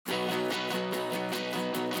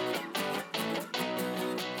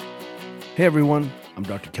Hey everyone, I'm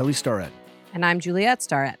Dr. Kelly Starrett, And I'm Juliette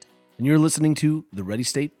Starrett. and you're listening to the Ready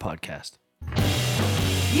State Podcast.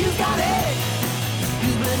 You got it.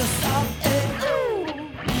 You better stop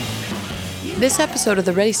it. This episode of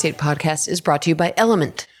the Ready State Podcast is brought to you by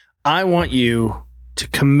Element. I want you to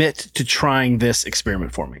commit to trying this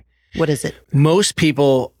experiment for me. What is it? Most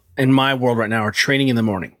people in my world right now are training in the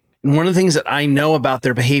morning. And one of the things that I know about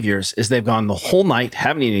their behaviors is they've gone the whole night,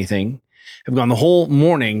 haven't eaten anything, have gone the whole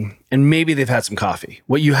morning, and maybe they've had some coffee.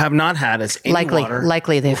 What you have not had is any water.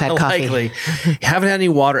 Likely they've had coffee. Likely. You haven't had any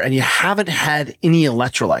water and you haven't had any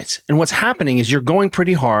electrolytes. And what's happening is you're going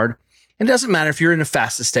pretty hard. And it doesn't matter if you're in a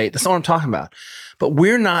fasted state. That's not what I'm talking about. But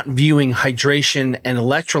we're not viewing hydration and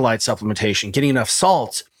electrolyte supplementation, getting enough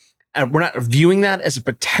salts. And we're not viewing that as a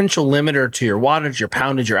potential limiter to your wattage, your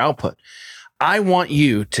poundage, your output. I want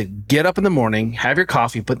you to get up in the morning, have your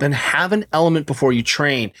coffee, but then have an element before you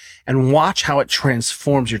train and watch how it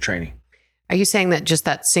transforms your training. Are you saying that just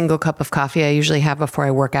that single cup of coffee I usually have before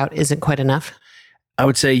I work out isn't quite enough? I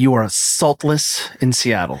would say you are saltless in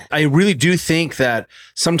Seattle. I really do think that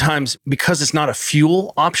sometimes because it's not a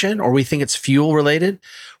fuel option or we think it's fuel related,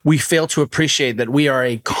 we fail to appreciate that we are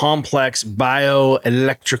a complex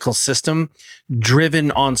bioelectrical system driven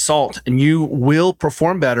on salt, and you will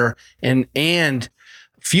perform better and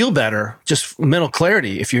feel better, just mental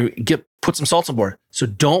clarity if you put some salts on board. So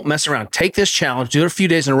don't mess around. Take this challenge, do it a few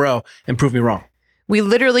days in a row and prove me wrong. We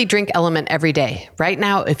literally drink Element every day. Right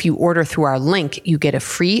now, if you order through our link, you get a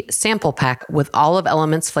free sample pack with all of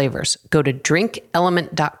Element's flavors. Go to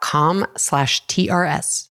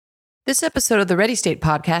drinkelement.com/TRS. This episode of the Ready State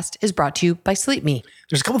Podcast is brought to you by Sleep Me.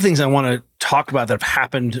 There's a couple of things I want to talk about that have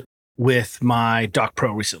happened with my Doc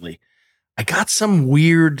Pro recently. I got some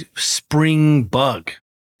weird spring bug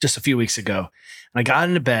just a few weeks ago. And I got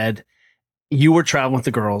into bed. You were traveling with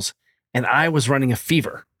the girls, and I was running a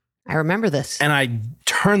fever. I remember this. And I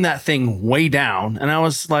turned that thing way down, and I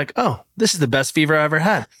was like, oh, this is the best fever I ever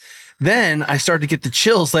had. Then I started to get the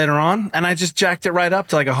chills later on, and I just jacked it right up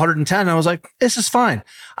to like 110. And I was like, this is fine.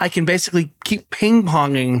 I can basically keep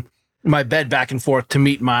ping-ponging my bed back and forth to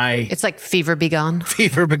meet my... It's like fever be gone.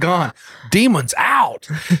 Fever be gone. Demons out.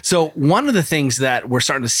 So one of the things that we're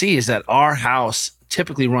starting to see is that our house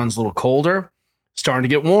typically runs a little colder, starting to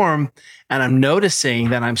get warm. And I'm noticing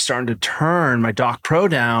that I'm starting to turn my Doc Pro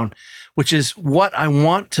down, which is what I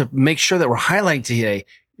want to make sure that we're highlighting today.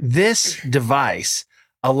 This device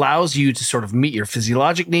allows you to sort of meet your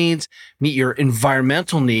physiologic needs, meet your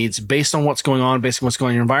environmental needs based on what's going on, based on what's going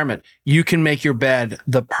on in your environment. You can make your bed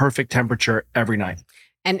the perfect temperature every night.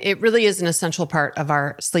 And it really is an essential part of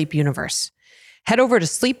our sleep universe. Head over to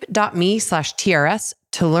sleep.me/TRS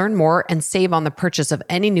to learn more and save on the purchase of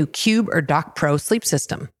any new Cube or Doc Pro sleep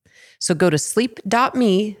system. So go to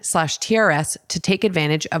sleep.me/TRS to take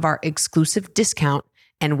advantage of our exclusive discount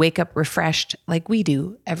and wake up refreshed like we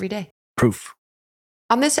do every day. Proof.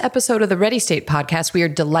 On this episode of the Ready State Podcast, we are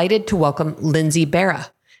delighted to welcome Lindsay Berra.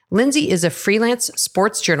 Lindsay is a freelance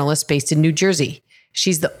sports journalist based in New Jersey.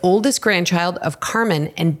 She's the oldest grandchild of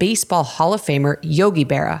Carmen and Baseball Hall of Famer Yogi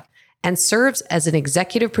Berra, and serves as an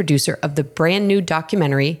executive producer of the brand new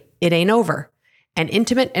documentary, It Ain't Over, an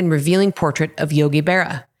intimate and revealing portrait of Yogi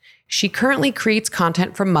Berra. She currently creates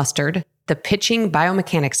content for Mustard, the pitching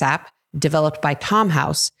biomechanics app developed by Tom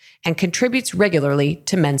House, and contributes regularly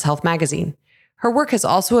to Men's Health magazine. Her work has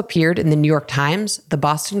also appeared in the New York Times, the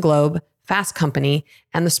Boston Globe, Fast Company,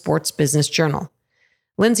 and the Sports Business Journal.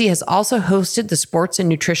 Lindsay has also hosted the sports and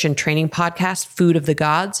nutrition training podcast, Food of the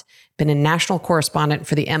Gods, been a national correspondent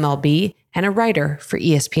for the MLB, and a writer for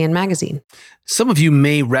ESPN magazine. Some of you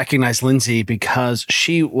may recognize Lindsay because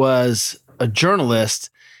she was a journalist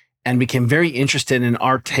and became very interested in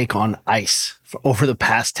our take on ice for over the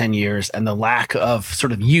past 10 years and the lack of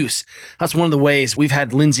sort of use. That's one of the ways we've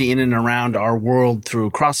had Lindsay in and around our world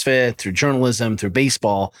through CrossFit, through journalism, through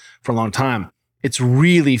baseball for a long time. It's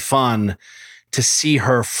really fun to see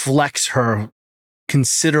her flex her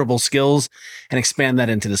considerable skills and expand that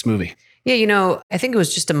into this movie. Yeah, you know, I think it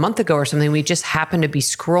was just a month ago or something, we just happened to be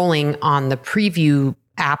scrolling on the preview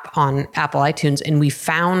app on Apple iTunes, and we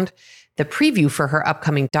found the preview for her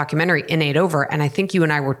upcoming documentary, It Ain't Over. And I think you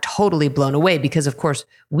and I were totally blown away because, of course,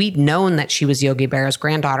 we'd known that she was Yogi Berra's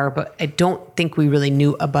granddaughter, but I don't think we really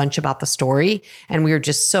knew a bunch about the story. And we were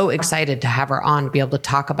just so excited to have her on to be able to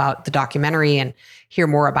talk about the documentary and hear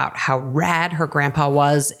more about how rad her grandpa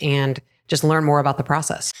was and just learn more about the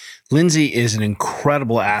process. Lindsay is an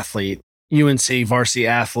incredible athlete, UNC varsity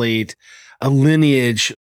athlete, a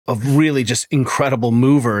lineage of really just incredible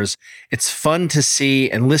movers. It's fun to see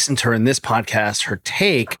and listen to her in this podcast, her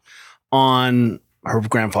take on her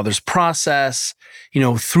grandfather's process,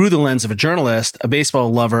 through the lens of a journalist, a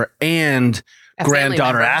baseball lover, and A family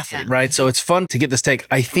granddaughter member, athlete, yeah. right? So it's fun to get this take.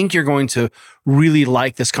 I think you're going to really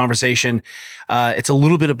like this conversation. It's a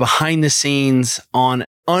little bit of behind the scenes on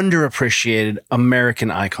underappreciated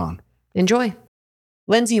American icon. Enjoy.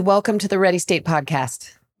 Lindsay, welcome to the Ready State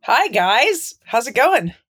podcast. Hi, guys. How's it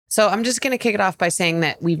going? So I'm just going to kick it off by saying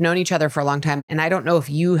that we've known each other for a long time. And I don't know if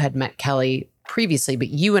you had met Kelly previously, but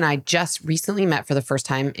you and I just recently met for the first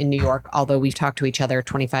time in New York, although we've talked to each other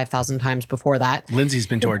 25,000 times before that. Lindsay's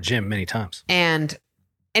been to our gym many times. And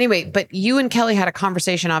anyway, but you and Kelly had a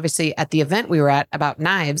conversation, obviously, at the event we were at about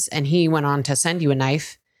knives, and he went on to send you a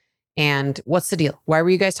knife. And what's the deal? Why were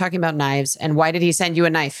you guys talking about knives? And why did he send you a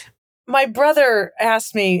knife? My brother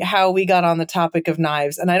asked me how we got on the topic of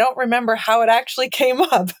knives, and I don't remember how it actually came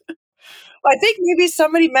up. I think maybe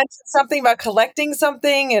somebody mentioned something about collecting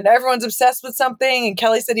something and everyone's obsessed with something. And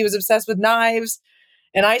Kelly said he was obsessed with knives.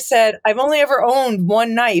 And I said, I've only ever owned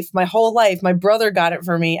one knife my whole life. My brother got it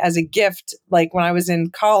for me as a gift, like when I was in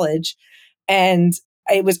college. And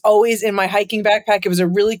it was always in my hiking backpack. It was a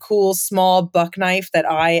really cool, small buck knife that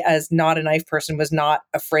I, as not a knife person, was not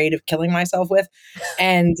afraid of killing myself with.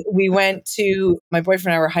 And my boyfriend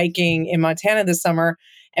and I were hiking in Montana this summer.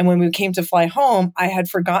 And when we came to fly home, I had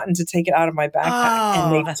forgotten to take it out of my backpack.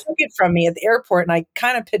 And they took it from me at the airport, and I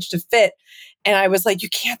kind of pitched a fit. And I was like, you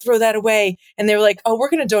can't throw that away. And they were like, oh, we're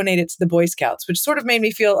going to donate it to the Boy Scouts, which sort of made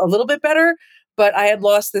me feel a little bit better. But I had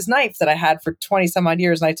lost this knife that I had for 20 some odd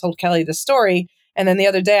years. And I told Kelly the story. And then the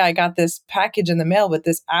other day I got this package in the mail with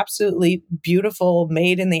this absolutely beautiful,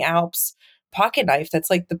 made in the Alps pocket knife that's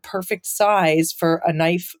like the perfect size for a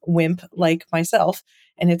knife wimp like myself.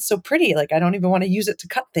 And it's so pretty. Like, I don't even want to use it to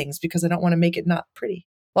cut things because I don't want to make it not pretty.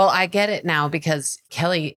 Well, I get it now because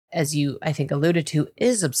Kelly, as you, I think, alluded to,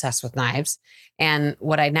 is obsessed with knives. And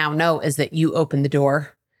what I now know is that you opened the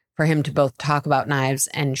door for him to both talk about knives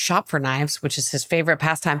and shop for knives, which is his favorite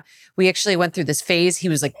pastime. We actually went through this phase. He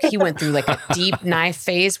went through like a deep knife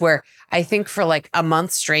phase where I think for like a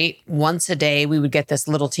month straight, once a day, we would get this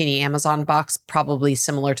little teeny Amazon box, probably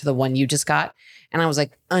similar to the one you just got. And I was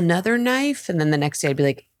like, another knife? And then the next day I'd be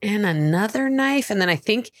like, and another knife? And then I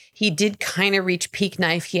think he did kind of reach peak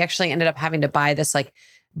knife. He actually ended up having to buy this like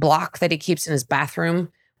block that he keeps in his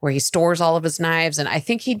bathroom where he stores all of his knives. And I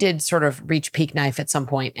think he did sort of reach peak knife at some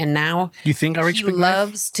point. And now You think I reached he peak knife?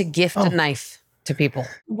 loves to gift a knife to people.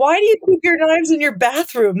 Why do you keep your knives in your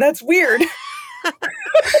bathroom? That's weird.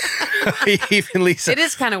 Even Lisa. It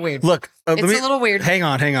is kind of weird. Look, It's a little weird. Hang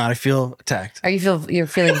on. I feel attacked. You're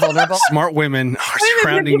feeling vulnerable? Smart women are Wait a minute,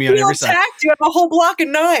 surrounding if me you on feel every side. attacked, you have a whole block of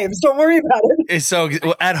knives. Don't worry about it. It's so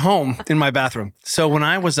at home in my bathroom. So when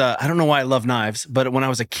I was, I don't know why I love knives, but when I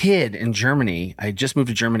was a kid in Germany, I just moved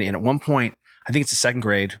to Germany. And at one point, I think it's the second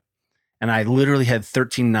grade, and I literally had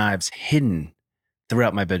 13 knives hidden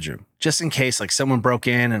throughout my bedroom, just in case like someone broke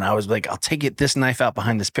in and I was like, I'll take this knife out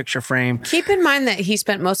behind this picture frame. Keep in mind that he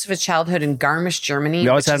spent most of his childhood in Garmisch, Germany, We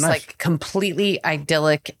always which had a is knife. like completely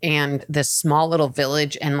idyllic and this small little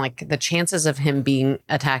village. And like the chances of him being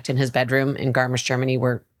attacked in his bedroom in Garmisch, Germany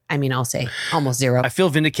were, I'll say almost zero. I feel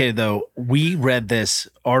vindicated though. We read this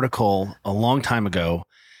article a long time ago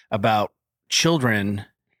about children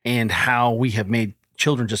and how we have made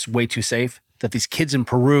children just way too safe. That these kids in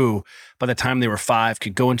Peru, by the time they were 5,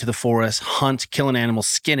 could go into the forest, hunt, kill an animal,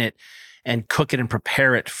 skin it, and cook it and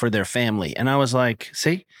prepare it for their family. And I was like,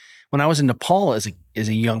 see, when I was in Nepal as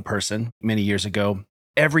a young person many years ago,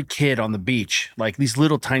 every kid on the beach, like these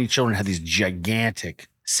little tiny children had these gigantic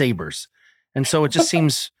sabers. And so it just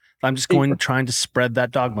seems I'm just trying to spread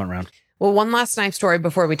that dogma around. Well, one last knife story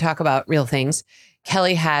before we talk about real things.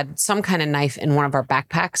 Kelly had some kind of knife in one of our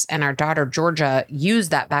backpacks, and our daughter, Georgia,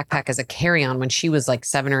 used that backpack as a carry-on when she was like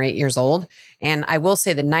 7 or 8 years old. And I will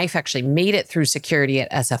say the knife actually made it through security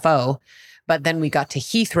at SFO, but then we got to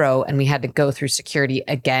Heathrow and we had to go through security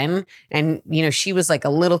again. And, she was like a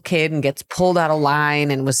little kid and gets pulled out of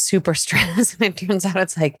line and was super stressed. And it turns out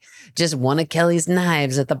it's like just one of Kelly's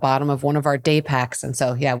knives at the bottom of one of our day packs. And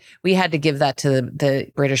so, yeah, we had to give that to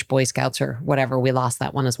the British Boy Scouts or whatever. We lost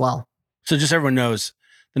that one as well. So just everyone knows,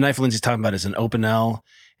 the knife Lindsay's talking about is an Open L.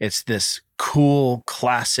 It's this cool,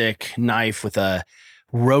 classic knife with a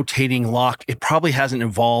rotating lock. It probably hasn't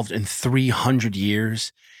evolved in 300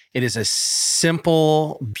 years. It is a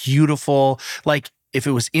simple, beautiful, like if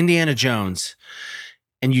it was Indiana Jones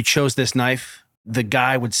and you chose this knife, the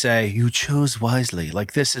guy would say, you chose wisely.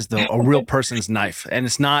 Like this is a real person's knife. And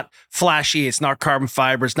it's not flashy. It's not carbon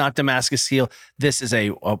fiber. It's not Damascus steel. This is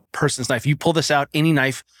a person's knife. You pull this out, any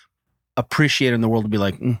knife appreciator in the world would be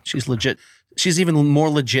like, she's legit. She's even more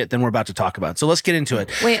legit than we're about to talk about. So let's get into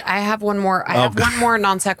it. Wait, I have one more. I have one more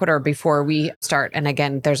non sequitur before we start. And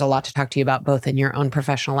again, there's a lot to talk to you about, both in your own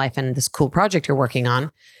professional life and this cool project you're working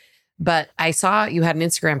on. But I saw you had an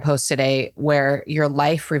Instagram post today where your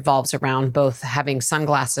life revolves around both having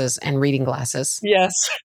sunglasses and reading glasses. Yes.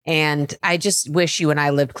 And I just wish you and I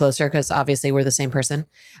lived closer, because obviously we're the same person.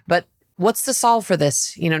 But what's the solve for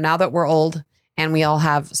this? Now that we're old and we all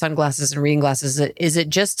have sunglasses and reading glasses, is it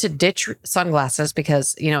just to ditch sunglasses?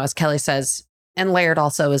 Because, as Kelly says, and Laird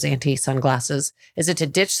also is anti-sunglasses. Is it to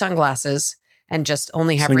ditch sunglasses and just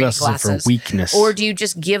only have reading Sunglasses are glasses? for weakness. Or do you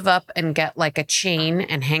just give up and get like a chain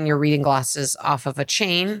and hang your reading glasses off of a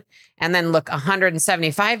chain and then look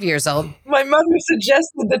 175 years old? My mother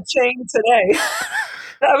suggested the chain today.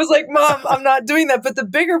 I was like, Mom, I'm not doing that. But the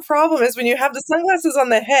bigger problem is when you have the sunglasses on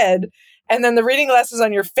the head and then the reading glasses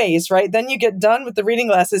on your face, right? Then you get done with the reading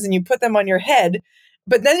glasses and you put them on your head.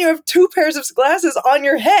 But then you have two pairs of glasses on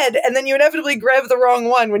your head, and then you inevitably grab the wrong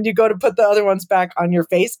one when you go to put the other ones back on your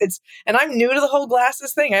face. And I'm new to the whole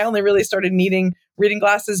glasses thing. I only really started needing reading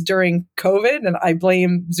glasses during COVID, and I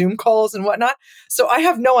blame Zoom calls and whatnot. So I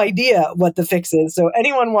have no idea what the fix is. So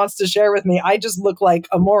anyone wants to share with me, I just look like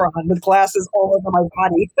a moron with glasses all over my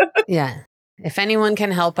body. Yeah. If anyone can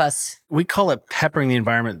help us. We call it peppering the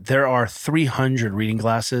environment. There are 300 reading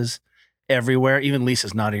glasses everywhere. Even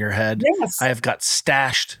Lisa's nodding her head. Yes. I have got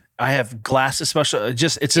stashed. I have glasses, special. It's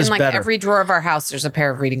just In like better. every drawer of our house, there's a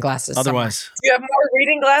pair of reading glasses. Otherwise, Do you have more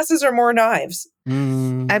reading glasses or more knives?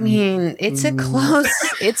 I mean, it's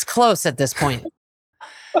it's close at this point.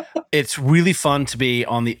 It's really fun to be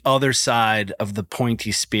on the other side of the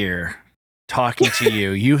pointy spear talking to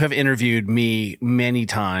you. You have interviewed me many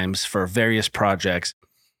times for various projects.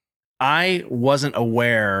 I wasn't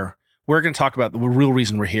aware. We're going to talk about the real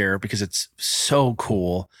reason we're here because it's so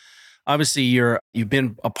cool. Obviously, you've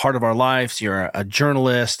been a part of our lives. You're a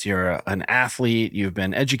journalist. You're an athlete. You've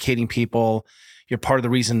been educating people. You're part of the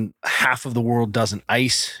reason half of the world doesn't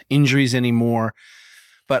ice injuries anymore.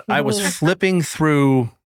 But I was flipping through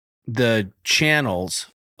the channels.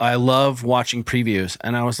 I love watching previews.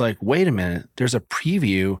 And I was like, wait a minute. There's a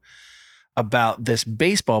preview about this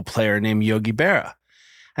baseball player named Yogi Berra.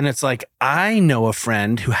 And it's like, I know a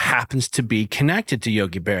friend who happens to be connected to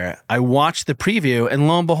Yogi Berra. I watched the preview and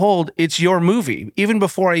lo and behold, it's your movie, even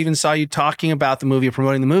before I even saw you talking about the movie or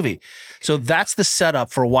promoting the movie. So that's the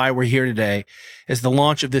setup for why we're here today, is the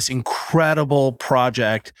launch of this incredible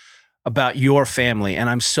project about your family. And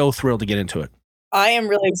I'm so thrilled to get into it. I am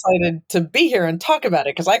really excited to be here and talk about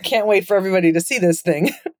it because I can't wait for everybody to see this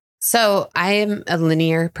thing. So I am a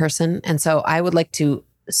linear person. And so I would like to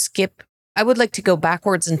go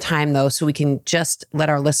backwards in time, though, so we can just let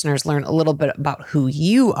our listeners learn a little bit about who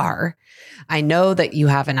you are. I know that you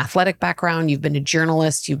have an athletic background. You've been a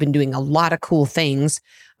journalist. You've been doing a lot of cool things.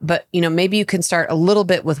 But, maybe you can start a little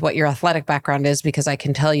bit with what your athletic background is, because I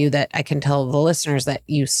can tell the listeners that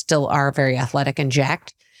you still are very athletic and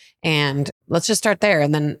jacked. And let's just start there.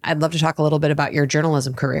 And then I'd love to talk a little bit about your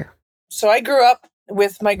journalism career. So I grew up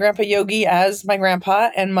with my grandpa Yogi as my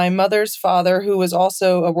grandpa, and my mother's father, who was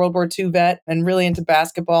also a World War II vet and really into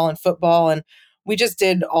basketball and football. And we just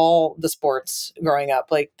did all the sports growing up.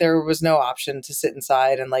 Like, there was no option to sit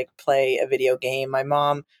inside and like play a video game. My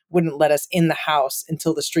mom wouldn't let us in the house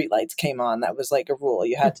until the streetlights came on. That was like a rule.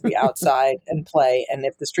 You had to be outside and play. And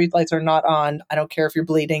if the streetlights are not on, I don't care if you're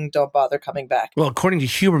bleeding, don't bother coming back. Well, according to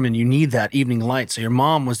Huberman, you need that evening light. So your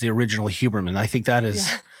mom was the original Huberman. I think that is...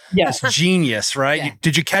 Yeah. It's genius, right? Yeah.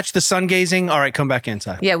 Did you catch the sun gazing? All right, come back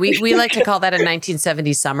inside. Yeah, we like to call that a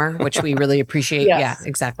 1970s summer, which we really appreciate. Yes. Yeah,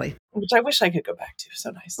 exactly. Which I wish I could go back to.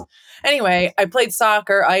 So nice. Anyway, I played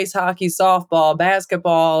soccer, ice hockey, softball,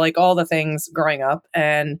 basketball, like all the things growing up.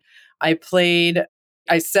 And I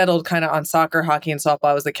settled kind of on soccer, hockey, and softball.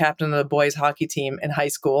 I was the captain of the boys hockey team in high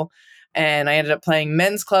school. And I ended up playing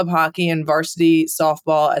men's club hockey and varsity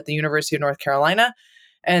softball at the University of North Carolina.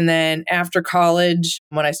 And then after college,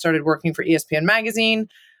 when I started working for ESPN magazine,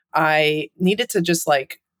 I needed to just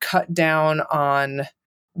like cut down on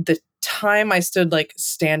the time I stood like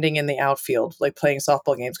standing in the outfield, like playing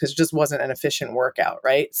softball games, because it just wasn't an efficient workout,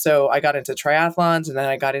 right? So I got into triathlons and then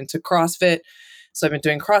I got into CrossFit. So I've been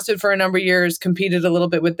doing CrossFit for a number of years, competed a little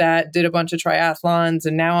bit with that, did a bunch of triathlons.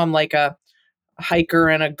 And now I'm like a hiker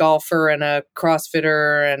and a golfer and a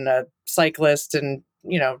CrossFitter and a cyclist, and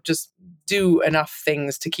just do enough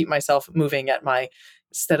things to keep myself moving at my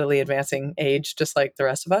steadily advancing age, just like the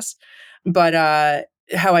rest of us. But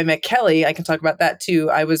how I met Kelly, I can talk about that too.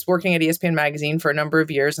 I was working at ESPN magazine for a number of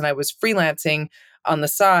years, and I was freelancing on the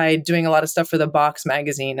side doing a lot of stuff for the Box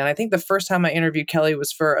magazine. And I think the first time I interviewed Kelly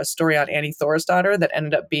was for a story on Annie Thorisdottir that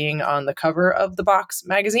ended up being on the cover of the Box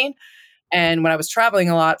magazine. And when I was traveling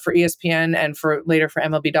a lot for ESPN and for later for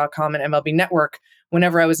MLB.com and MLB Network,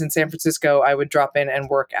 whenever I was in San Francisco, I would drop in and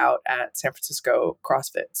work out at San Francisco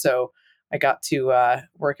CrossFit. So I got to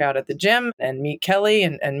work out at the gym and meet Kelly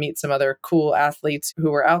and meet some other cool athletes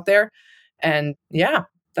who were out there. And yeah,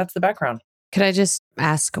 that's the background. Could I just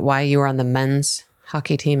ask why you were on the men's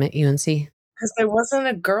hockey team at UNC? Because there wasn't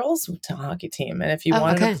a girls' hockey team. And if you Oh,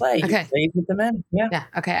 wanted okay. to play, you Okay. played with the men. Yeah. Yeah.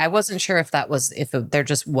 Okay. I wasn't sure if there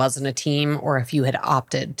just wasn't a team or if you had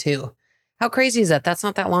opted to. How crazy is that? That's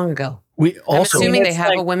not that long ago. We I'm also assuming they It's have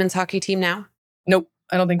like- a women's hockey team now. Nope,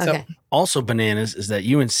 I don't think Okay. so. also bananas is that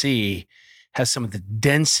UNC has some of the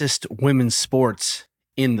densest women's sports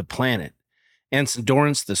in the planet. Anson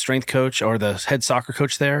Dorrance, the strength coach or the head soccer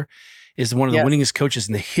coach there, is one of the Yes. winningest coaches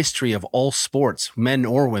in the history of all sports, men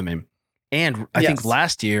or women. And I think Yes.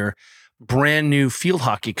 last year, brand new field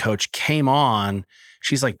hockey coach came on.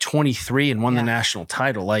 She's like 23 and won the Yeah. national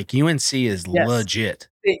title. Like UNC is Yes. legit.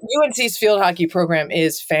 The UNC's field hockey program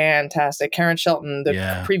is fantastic. Karen Shelton, the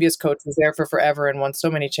Yeah. previous coach, was there for forever and won so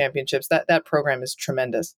many championships. That program is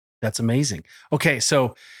tremendous. That's amazing. Okay,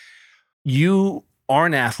 so you are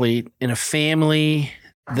an athlete in a family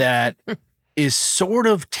that is sort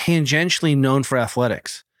of tangentially known for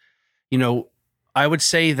athletics. You know, I would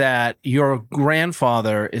say that your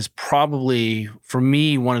grandfather is probably, for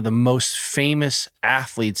me, one of the most famous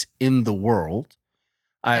athletes in the world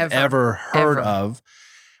I've ever heard Ever. of.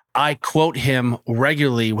 I quote him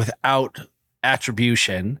regularly without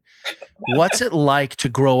attribution. What's it like to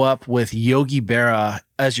grow up with Yogi Berra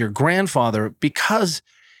as your grandfather? Because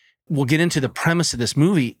we'll get into the premise of this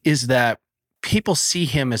movie is that people see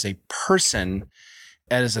him as a person,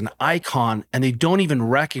 as an icon, and they don't even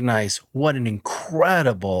recognize what an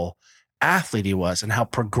incredible athlete he was and how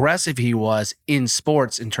progressive he was in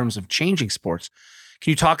sports in terms of changing sports.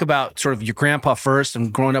 Can you talk about sort of your grandpa first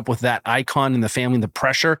and growing up with that icon in the family and the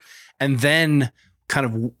pressure, and then kind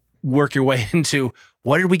of work your way into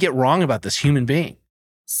what did we get wrong about this human being?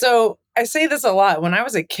 So I say this a lot. When I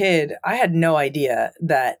was a kid, I had no idea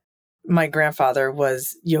that my grandfather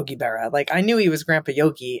was Yogi Berra. Like I knew he was Grandpa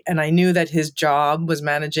Yogi, and I knew that his job was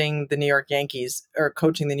managing the New York Yankees or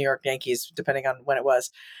coaching the New York Yankees, depending on when it was.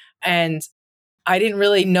 And I didn't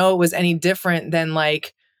really know it was any different than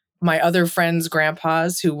like my other friends'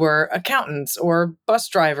 grandpas who were accountants or bus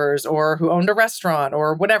drivers or who owned a restaurant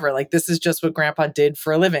or whatever. Like this is just what grandpa did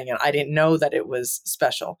for a living. And I didn't know that it was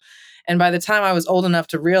special. And by the time I was old enough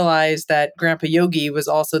to realize that Grandpa Yogi was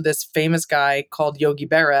also this famous guy called Yogi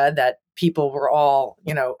Berra that people were all,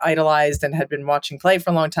 idolized and had been watching play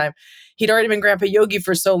for a long time, he'd already been Grandpa Yogi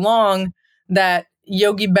for so long that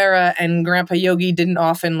Yogi Berra and Grandpa Yogi didn't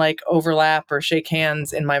often like overlap or shake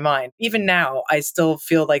hands in my mind. Even now, I still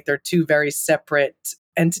feel like they're two very separate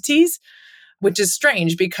entities, which is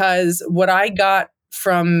strange because what I got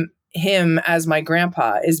from him as my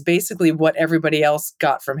grandpa is basically what everybody else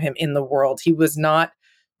got from him in the world. He was not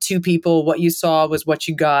two people. What you saw was what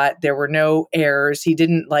you got. There were no airs. He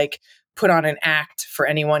didn't like put on an act for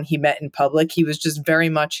anyone he met in public. He was just very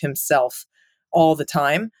much himself all the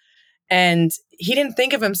time. And he didn't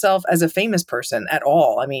think of himself as a famous person at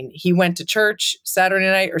all. I mean, he went to church Saturday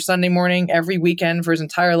night or Sunday morning every weekend for his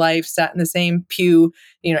entire life, sat in the same pew.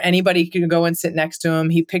 Anybody could go and sit next to him.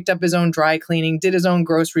 He picked up his own dry cleaning, did his own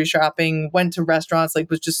grocery shopping, went to restaurants,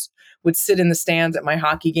 would sit in the stands at my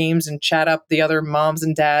hockey games and chat up the other moms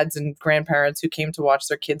and dads and grandparents who came to watch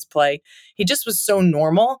their kids play. He just was so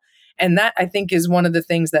normal. And that, I think, is one of the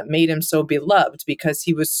things that made him so beloved because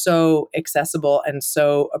he was so accessible and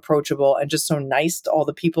so approachable and just so nice to all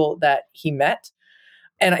the people that he met.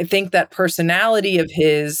 And I think that personality of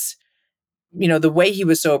his, the way he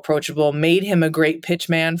was so approachable made him a great pitch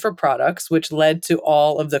man for products, which led to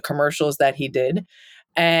all of the commercials that he did.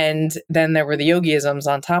 And then there were the Yogisms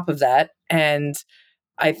on top of that. And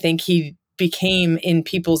I think he became in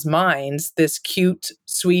people's minds this cute,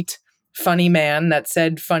 sweet, funny man that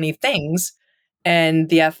said funny things. And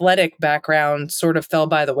the athletic background sort of fell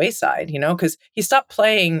by the wayside, because he stopped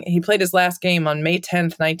playing. He played his last game on May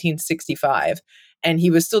 10th, 1965. And he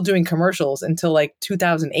was still doing commercials until like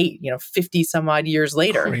 2008, 50 some odd years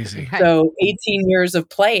later. Crazy. So 18 years of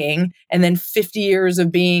playing and then 50 years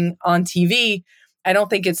of being on TV. I don't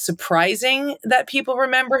think it's surprising that people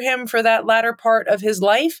remember him for that latter part of his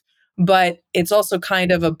life, but it's also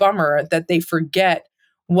kind of a bummer that they forget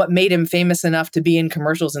what made him famous enough to be in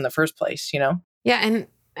commercials in the first place, Yeah. And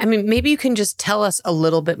I mean, maybe you can just tell us a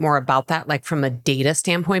little bit more about that, like from a data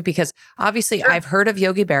standpoint, because obviously Sure. I've heard of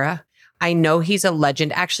Yogi Berra. I know he's a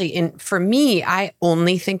legend. Actually, for me, I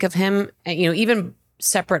only think of him, even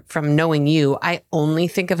separate from knowing you, I only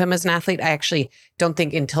think of him as an athlete. I actually don't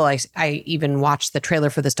think until I even watched the trailer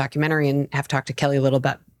for this documentary and have talked to Kelly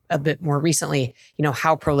a bit more recently,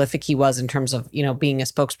 how prolific he was in terms of, being a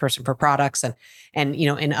spokesperson for products and,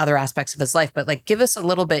 in other aspects of his life. But like, give us a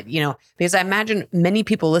little bit, because I imagine many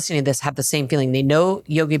people listening to this have the same feeling. They know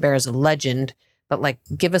Yogi Berra is a legend, but like,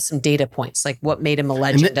 give us some data points, like what made him a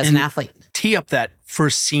legend as an athlete. Tee up that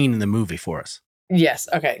first scene in the movie for us. Yes.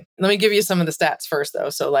 Okay. Let me give you some of the stats first, though.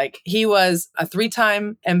 So, like, he was a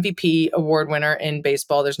 3-time MVP award winner in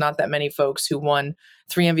baseball. There's not that many folks who won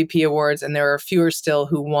 3 MVP awards, and there are fewer still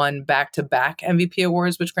who won back-to-back MVP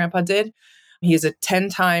awards, which Grandpa did. He is a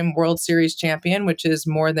 10-time World Series champion, which is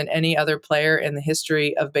more than any other player in the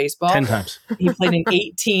history of baseball. 10 times. He played in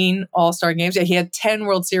 18 All-Star games. Yeah, he had 10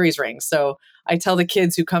 World Series rings. So I tell the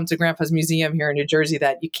kids who come to Grandpa's museum here in New Jersey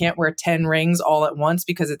that you can't wear 10 rings all at once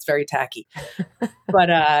because it's very tacky.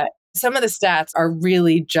 But some of the stats are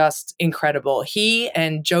really just incredible. He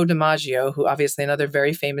and Joe DiMaggio, who obviously another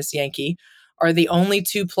very famous Yankee, are the only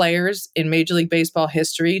 2 players in Major League Baseball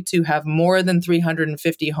history to have more than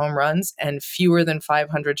 350 home runs and fewer than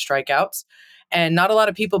 500 strikeouts. And not a lot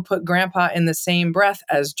of people put Grandpa in the same breath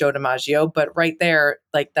as Joe DiMaggio, but right there,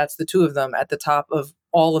 like that's the 2 of them at the top of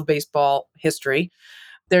all of baseball history.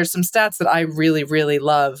 There's some stats that I really, really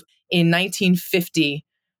love. In 1950,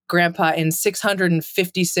 Grandpa, in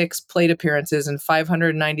 656 plate appearances and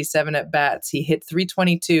 597 at-bats, he hit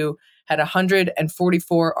 322, had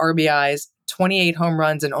 144 RBIs, 28 home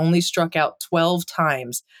runs, and only struck out 12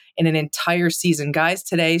 times in an entire season. Guys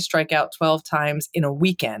today strike out 12 times in a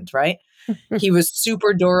weekend, right? He was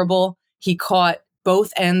super durable. He caught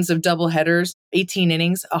both ends of doubleheaders, 18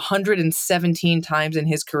 innings, 117 times in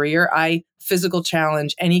his career. I physical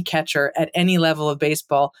challenge any catcher at any level of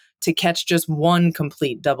baseball to catch just one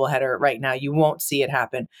complete doubleheader right now. You won't see it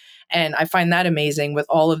happen. And I find that amazing with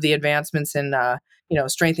all of the advancements in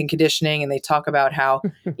strength and conditioning. And they talk about how,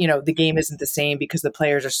 the game isn't the same because the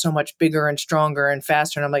players are so much bigger and stronger and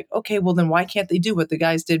faster. And I'm like, okay, well then why can't they do what the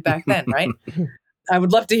guys did back then, right? I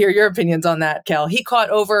would love to hear your opinions on that, Kel. He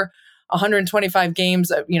caught over 125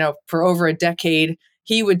 games, for over a decade.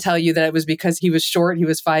 He would tell you that it was because he was short, he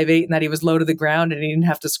was 5'8", and that he was low to the ground and he didn't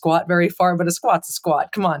have to squat very far, but a squat's a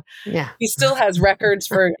squat. Come on. Yeah. He still has records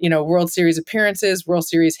for, World Series appearances, World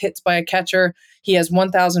Series hits by a catcher. He has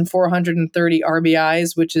 1,430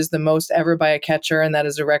 RBIs, which is the most ever by a catcher. And that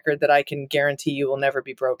is a record that I can guarantee you will never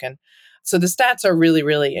be broken. So the stats are really,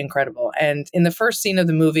 really incredible. And in the first scene of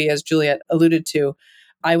the movie, as Juliet alluded to,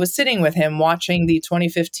 I was sitting with him watching the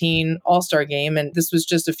 2015 All-Star game. And this was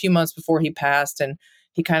just a few months before he passed. And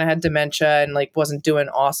he kind of had dementia and wasn't doing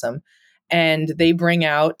awesome. And they bring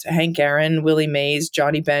out Hank Aaron, Willie Mays,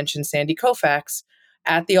 Johnny Bench, and Sandy Koufax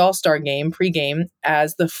at the All-Star game pregame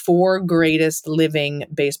as the 4 greatest living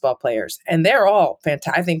baseball players. And they're all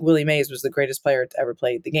fantastic. I think Willie Mays was the greatest player to ever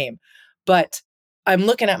play the game. But I'm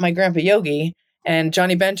looking at my Grandpa Yogi, and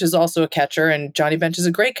Johnny Bench is also a catcher, and Johnny Bench is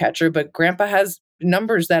a great catcher, but Grandpa has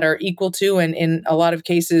numbers that are equal to, and in a lot of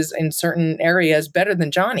cases in certain areas, better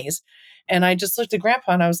than Johnny's. And I just looked at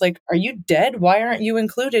Grandpa and I was like, are you dead? Why aren't you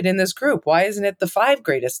included in this group? Why isn't it the 5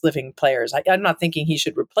 greatest living players? I'm not thinking he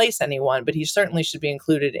should replace anyone, but he certainly should be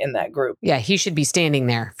included in that group. Yeah, he should be standing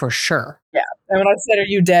there for sure. Yeah. And when I said, are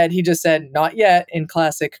you dead? He just said, not yet, in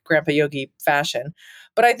classic Grandpa Yogi fashion.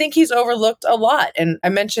 But I think he's overlooked a lot. And I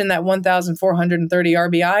mentioned that 1,430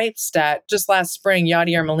 RBI stat. Just last spring,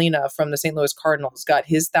 Yadier Molina from the St. Louis Cardinals got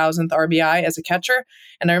his 1,000th RBI as a catcher.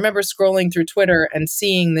 And I remember scrolling through Twitter and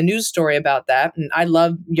seeing the news story about that. And I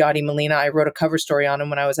love Yadi Molina. I wrote a cover story on him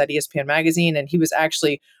when I was at ESPN Magazine. And he was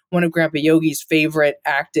actually one of Grandpa Yogi's favorite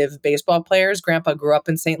active baseball players. Grandpa grew up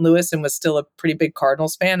in St. Louis and was still a pretty big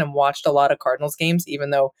Cardinals fan and watched a lot of Cardinals games, even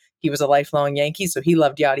though he was a lifelong Yankee. So he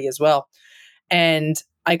loved Yadi as well. And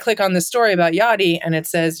I click on this story about Yadi and it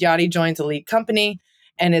says Yadi joins elite company.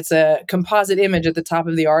 And it's a composite image at the top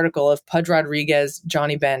of the article of Pudge Rodriguez,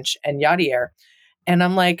 Johnny Bench, and Yadier. And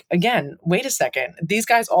I'm like, again, wait a second. These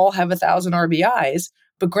guys all have 1,000 RBIs,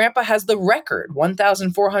 but Grandpa has the record,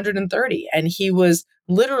 1,430. And he was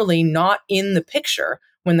literally not in the picture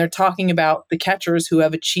when they're talking about the catchers who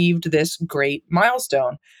have achieved this great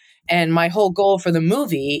milestone. And my whole goal for the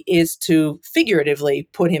movie is to figuratively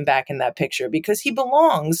put him back in that picture because he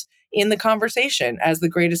belongs in the conversation as the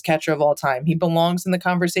greatest catcher of all time. He belongs in the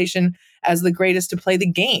conversation as the greatest to play the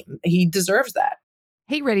game. He deserves that.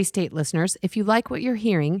 Hey, Ready State listeners, if you like what you're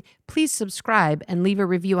hearing, please subscribe and leave a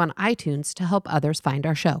review on iTunes to help others find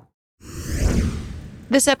our show.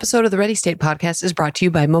 This episode of the Ready State podcast is brought to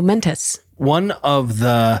you by Momentous. One of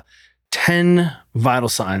the 10 vital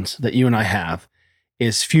signs that you and I have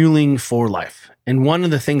is fueling for life. And one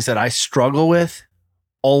of the things that I struggle with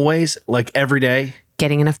always, like every day,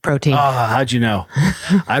 Getting enough protein. how'd you know?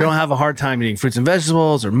 I don't have a hard time eating fruits and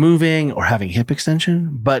vegetables or moving or having hip extension,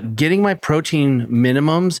 but getting my protein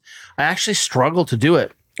minimums, I actually struggle to do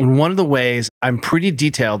it. And one of the ways I'm pretty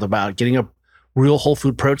detailed about getting a real whole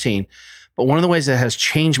food protein, but one of the ways that has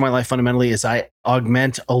changed my life fundamentally is I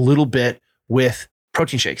augment a little bit with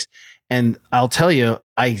protein shakes. And I'll tell you,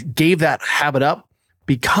 I gave that habit up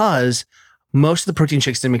because most of the protein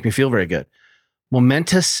shakes didn't make me feel very good.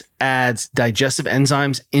 Momentous adds digestive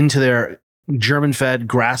enzymes into their German-fed,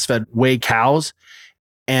 grass-fed whey cows,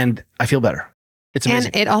 and I feel better. It's amazing.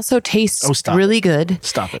 And it also tastes stop really good.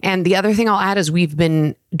 Stop it. And the other thing I'll add is we've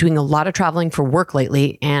been doing a lot of traveling for work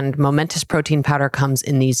lately, and Momentous protein powder comes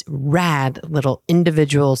in these rad little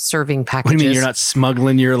individual serving packages. What do you mean you're not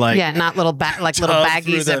smuggling your not little little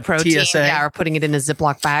baggies of protein. TSA? Yeah, or putting it in a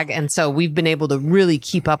Ziploc bag. And so we've been able to really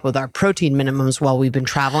keep up with our protein minimums while we've been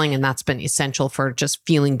traveling, and that's been essential for just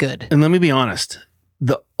feeling good. And let me be honest,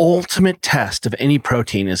 the ultimate test of any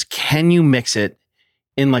protein is, can you mix it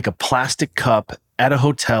in like a plastic cup at a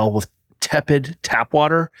hotel with tepid tap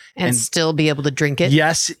water and still be able to drink it?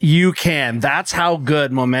 Yes, you can. That's how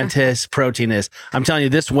good Momentous protein is. I'm telling you,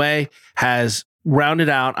 this whey has rounded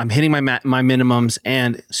out. I'm hitting my minimums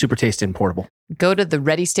and super tasty and portable. Go to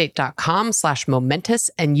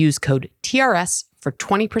thereadystate.com/momentous and use code TRS for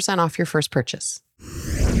 20% off your first purchase.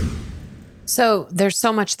 So there's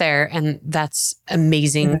so much there, and that's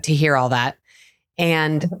amazing to hear all that.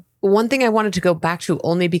 And one thing I wanted to go back to,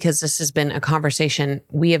 only because this has been a conversation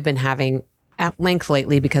we have been having at length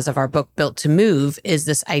lately because of our book, Built to Move, is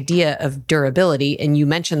this idea of durability. And you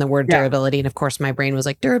mentioned the word durability. And of course, my brain was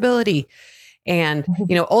like, durability. And,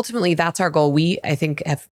 ultimately, that's our goal. We, I think,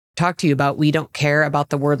 have talked to you about, we don't care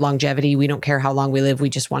about the word longevity. We don't care how long we live.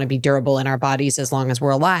 We just want to be durable in our bodies as long as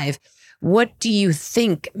we're alive. What do you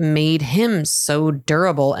think made him so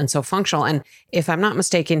durable and so functional? And if I'm not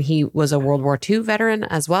mistaken, he was a World War II veteran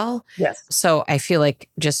as well. Yes. So I feel like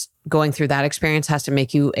just going through that experience has to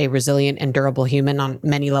make you a resilient and durable human on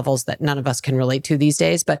many levels that none of us can relate to these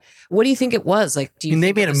days. But what do you think it was? Like, do you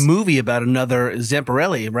they made a movie about another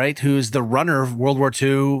Zamparelli, right? Who's the runner of World War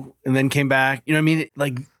II and then came back. You know what I mean?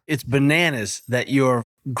 Like, it's bananas that your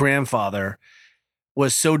grandfather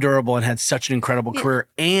was so durable and had such an incredible career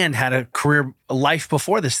and had a life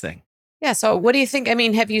before this thing. Yeah. So what do you think? I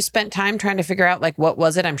mean, have you spent time trying to figure out, like, what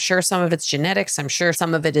was it? I'm sure some of it's genetics. I'm sure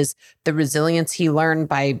some of it is the resilience he learned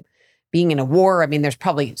by being in a war. I mean, there's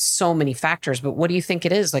probably so many factors, but what do you think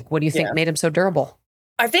it is? Like, what do you think made him so durable?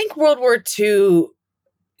 I think World War II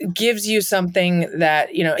gives you something that,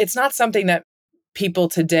 it's not something that people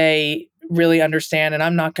today really understand. And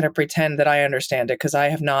I'm not going to pretend that I understand it, because I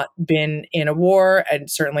have not been in a war and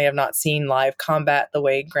certainly have not seen live combat the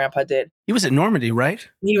way Grandpa did. He was at Normandy, right?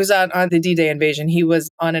 He was on the D-Day invasion. He was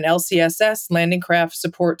on an LCSS, Landing Craft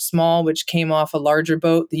Support Small, which came off a larger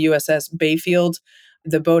boat, the USS Bayfield.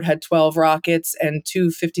 The boat had 12 rockets and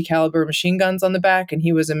 2 50 caliber machine guns on the back. And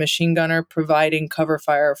he was a machine gunner providing cover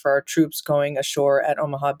fire for our troops going ashore at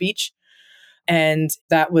Omaha Beach. And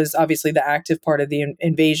that was obviously the active part of the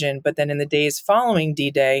invasion. But then in the days following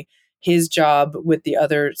D-Day, his job with the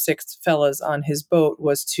other 6 fellas on his boat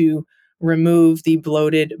was to remove the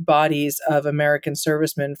bloated bodies of American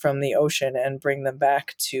servicemen from the ocean and bring them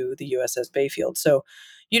back to the USS Bayfield. So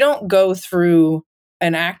you don't go through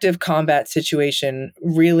an active combat situation,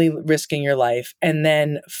 really risking your life, and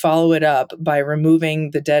then follow it up by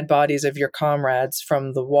removing the dead bodies of your comrades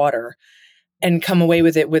from the water and come away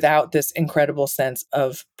with it without this incredible sense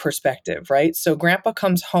of perspective, right? So Grandpa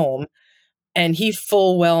comes home and he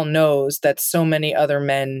full well knows that so many other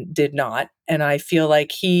men did not. And I feel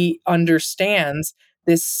like he understands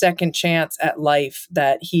this second chance at life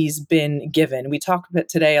that he's been given. We talked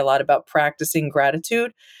today a lot about practicing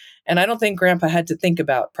gratitude. And I don't think Grandpa had to think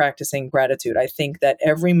about practicing gratitude. I think that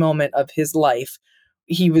every moment of his life,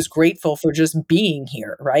 he was grateful for just being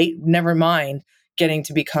here, right? Never mind getting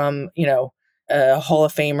to become, a Hall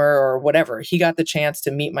of Famer or whatever. He got the chance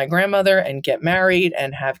to meet my grandmother and get married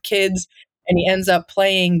and have kids. And he ends up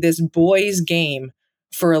playing this boys' game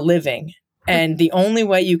for a living. And the only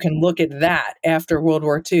way you can look at that after World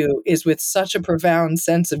War II is with such a profound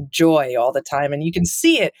sense of joy all the time. And you can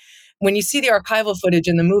see it when you see the archival footage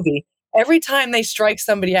in the movie. Every time they strike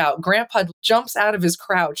somebody out, Grandpa jumps out of his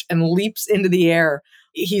crouch and leaps into the air.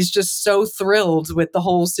 He's just so thrilled with the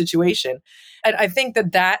whole situation. And I think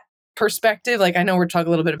that perspective, like I know we're talking a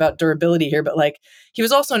little bit about durability here, but like he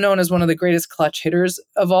was also known as one of the greatest clutch hitters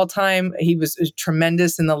of all time. He was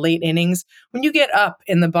tremendous in the late innings. When you get up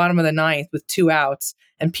in the bottom of the ninth with 2 outs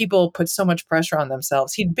and people put so much pressure on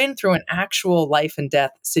themselves, he'd been through an actual life and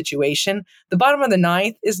death situation. The bottom of the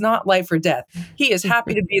ninth is not life or death. He is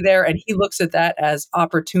happy to be there and he looks at that as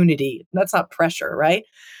opportunity. That's not pressure, right?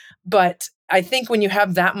 But I think when you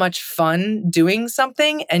have that much fun doing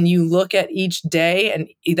something and you look at each day and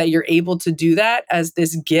that you're able to do that as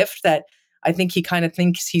this gift that I think he kind of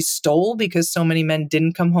thinks he stole because so many men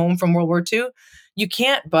didn't come home from World War II, you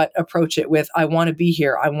can't but approach it with, I want to be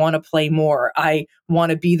here. I want to play more. I want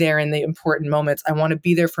to be there in the important moments. I want to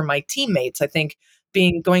be there for my teammates. I think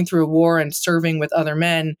going through a war and serving with other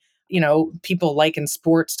men, people liken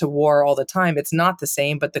sports to war all the time. It's not the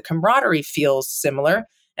same, but the camaraderie feels similar.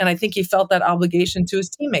 And I think he felt that obligation to his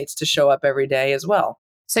teammates to show up every day as well.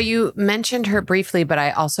 So you mentioned her briefly, but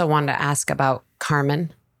I also wanted to ask about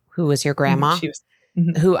Carmen, who was your grandma,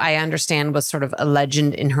 who I understand was sort of a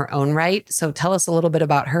legend in her own right. So tell us a little bit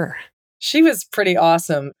about her. She was pretty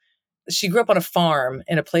awesome. She grew up on a farm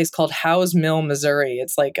in a place called Howes Mill, Missouri.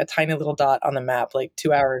 It's like a tiny little dot on the map, like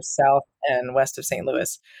 2 hours south and west of St.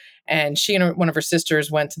 Louis. And she and one of her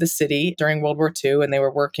sisters went to the city during World War II, and they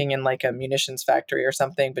were working in like a munitions factory or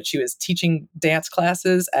something. But she was teaching dance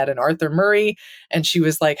classes at an Arthur Murray, and she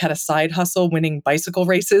was like had a side hustle winning bicycle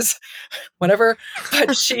races, whatever.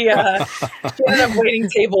 But she ended up waiting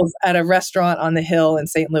tables at a restaurant on the Hill in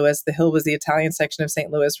St. Louis. The Hill was the Italian section of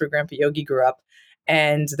St. Louis where Grandpa Yogi grew up.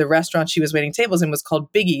 And the restaurant she was waiting tables in was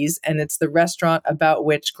called Biggie's. And it's the restaurant about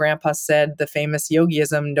which Grandpa said the famous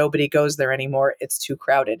Yogism, nobody goes there anymore. It's too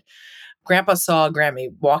crowded. Grandpa saw Grammy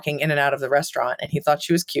walking in and out of the restaurant and he thought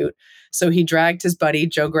she was cute. So he dragged his buddy,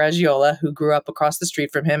 Joe Graggiola, who grew up across the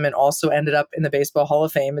street from him and also ended up in the Baseball Hall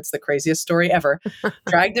of Fame. It's the craziest story ever.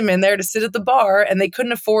 Dragged him in there to sit at the bar and they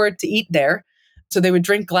couldn't afford to eat there. So they would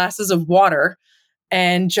drink glasses of water.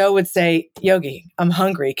 And Joe would say, Yogi, I'm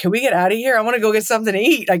hungry. Can we get out of here? I want to go get something to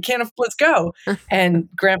eat. Let's go. And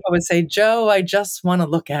Grandpa would say, Joe, I just want to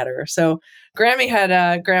look at her. So Grammy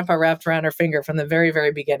had Grandpa wrapped around her finger from the very,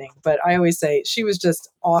 very beginning. But I always say she was just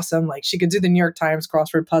awesome. Like she could do the New York Times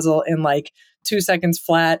crossword puzzle in like 2 seconds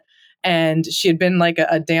flat. And she had been like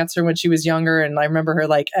a dancer when she was younger. And I remember her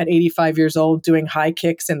like at 85 years old doing high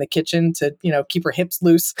kicks in the kitchen to, keep her hips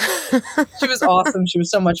loose. She was awesome. She was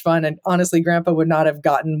so much fun. And honestly, Grandpa would not have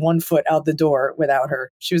gotten 1 foot out the door without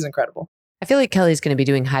her. She was incredible. I feel like Kelly's going to be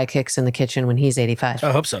doing high kicks in the kitchen when he's 85.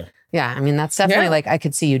 I hope so. Yeah. I mean, that's definitely like, I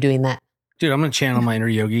could see you doing that. Dude, I'm going to channel my inner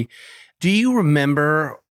Yogi. Do you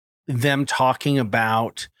remember them talking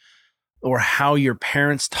about or how your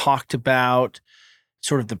parents talked about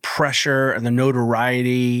sort of the pressure and the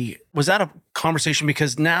notoriety? Was that a conversation?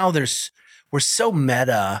 Because now we're so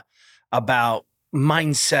meta about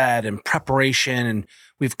mindset and preparation, and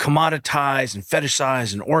we've commoditized and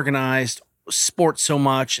fetishized and organized sports so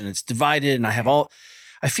much, and it's divided. And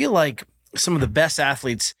I feel like some of the best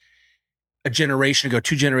athletes a generation ago,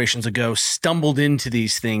 2 generations ago, stumbled into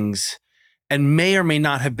these things and may or may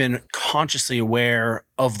not have been consciously aware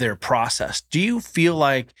of their process. Do you feel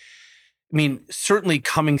like, certainly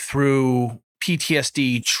coming through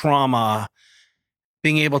PTSD, trauma,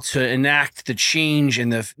 being able to enact the change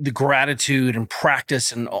and the gratitude and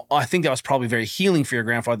practice, and I think that was probably very healing for your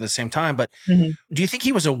grandfather at the same time. But do you think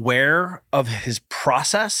he was aware of his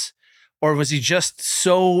process, or was he just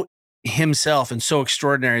so himself and so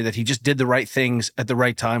extraordinary that he just did the right things at the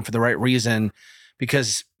right time for the right reason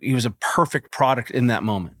because he was a perfect product in that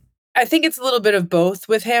moment? I think it's a little bit of both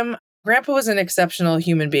with him. Grandpa was an exceptional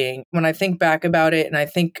human being. When I think back about it and I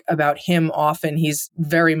think about him often, he's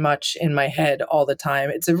very much in my head all the time.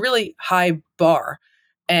 It's a really high bar.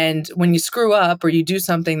 And when you screw up or you do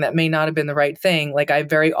something that may not have been the right thing, like I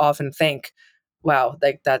very often think, wow,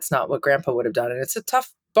 like that's not what Grandpa would have done. And it's a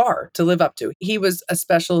tough bar to live up to. He was a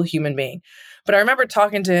special human being. But I remember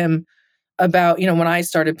talking to him about, when I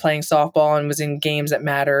started playing softball and was in games that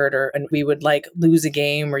mattered, and we would like lose a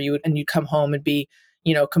game, or you'd come home and be,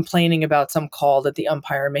 complaining about some call that the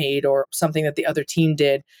umpire made or something that the other team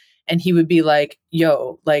did. And he would be like,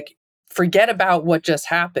 yo, like, forget about what just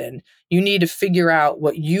happened. You need to figure out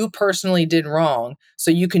what you personally did wrong so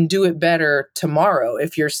you can do it better tomorrow.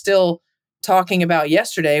 If you're still talking about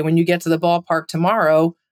yesterday, when you get to the ballpark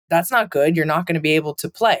tomorrow, that's not good. You're not going to be able to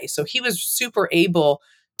play. So he was super able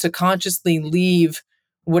to consciously leave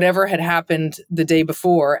whatever had happened the day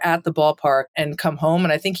before at the ballpark and come home.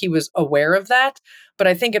 And I think he was aware of that. But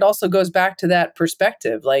I think it also goes back to that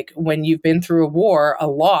perspective. Like when you've been through a war, a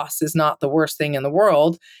loss is not the worst thing in the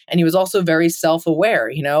world. And he was also very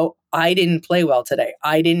self-aware. I didn't play well today.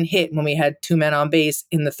 I didn't hit when we had 2 men on base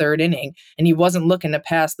in the 3rd inning. And he wasn't looking to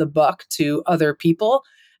pass the buck to other people.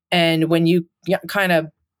 And when you kind of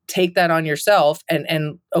take that on yourself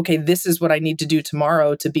and okay, this is what I need to do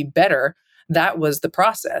tomorrow to be better. That was the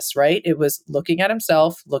process, right? It was looking at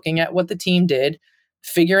himself, looking at what the team did,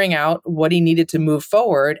 figuring out what he needed to move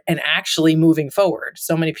forward and actually moving forward.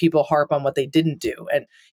 So many people harp on what they didn't do. And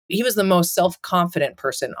he was the most self-confident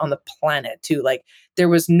person on the planet too. Like there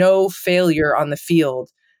was no failure on the field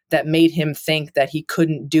that made him think that he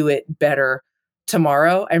couldn't do it better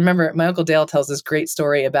tomorrow. I remember my Uncle Dale tells this great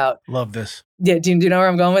story about. Love this. Yeah, do you know where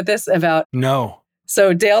I'm going with this? No.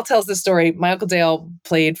 So Dale tells the story. My Uncle Dale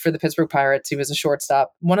played for the Pittsburgh Pirates. He was a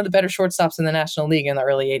shortstop, one of the better shortstops in the National League in the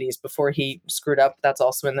early 80s before he screwed up. That's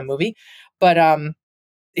also in the movie. But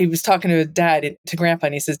he was talking to his dad, to Grandpa,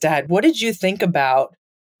 and he says, "Dad, what did you think about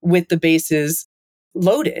with the bases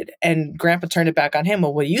loaded?" And Grandpa turned it back on him.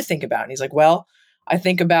 "Well, what do you think about?" And he's like, "Well, I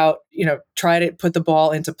think about, try to put the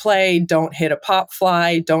ball into play, don't hit a pop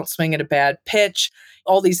fly, don't swing at a bad pitch,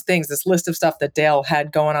 all these things," this list of stuff that Dale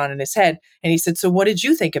had going on in his head. And he said, "So what did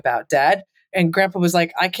you think about, Dad?" And Grandpa was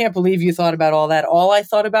like, "I can't believe you thought about all that. All I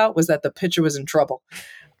thought about was that the pitcher was in trouble."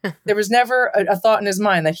 There was never a thought in his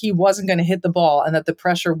mind that he wasn't going to hit the ball and that the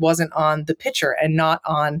pressure wasn't on the pitcher and not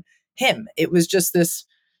on him. It was just this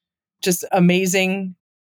amazing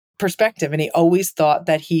perspective. And he always thought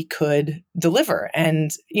that he could deliver.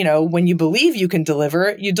 And, when you believe you can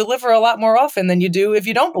deliver, you deliver a lot more often than you do if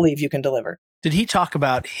you don't believe you can deliver. Did he talk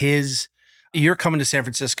about you're coming to San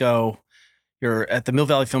Francisco, you're at the Mill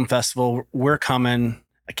Valley Film Festival, we're coming,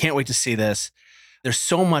 I can't wait to see this. There's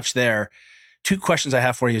so much there. 2 questions I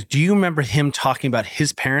have for you. Do you remember him talking about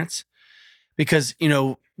his parents? Because,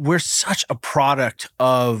 we're such a product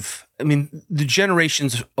of, the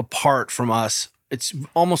generations apart from us, it's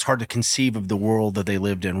almost hard to conceive of the world that they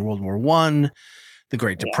lived in. World War I, the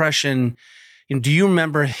Great Depression. Do you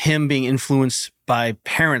remember him being influenced by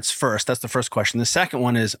parents first? That's the first question. The second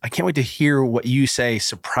one is, I can't wait to hear what you say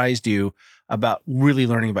surprised you about really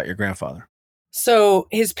learning about your grandfather. So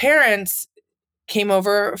his parents came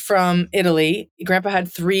over from Italy. Grandpa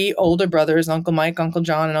had 3 older brothers, Uncle Mike, Uncle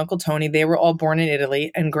John, and Uncle Tony. They were all born in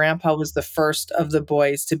Italy. And Grandpa was the first of the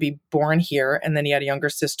boys to be born here. And then he had a younger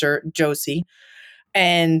sister, Josie.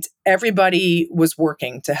 And everybody was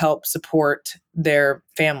working to help support their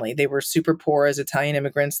family. They were super poor as Italian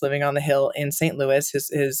immigrants living on the hill in St. Louis.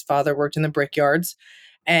 His father worked in the brickyards,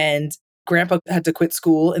 and Grandpa had to quit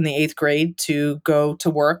school in the 8th grade to go to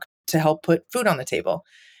work to help put food on the table.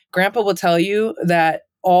 Grandpa will tell you that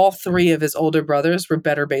all 3 of his older brothers were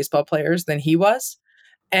better baseball players than he was.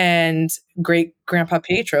 And great grandpa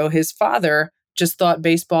Pietro, his father, just thought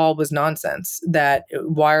baseball was nonsense, that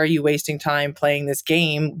why are you wasting time playing this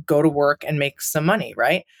game? Go to work and make some money,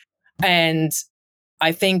 right? And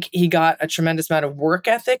I think he got a tremendous amount of work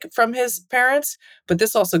ethic from his parents, but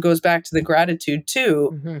this also goes back to the gratitude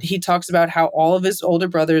too. Mm-hmm. He talks about how all of his older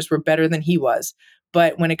brothers were better than he was.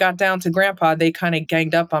 But when it got down to Grandpa, they kind of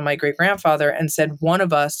ganged up on my great grandfather and said, one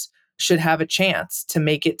of us should have a chance to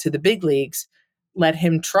make it to the big leagues. Let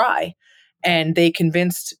him try. And they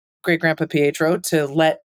convinced great grandpa Pietro to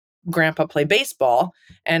let Grandpa play baseball.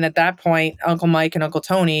 And at that point, Uncle Mike and Uncle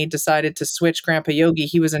Tony decided to switch Grandpa Yogi.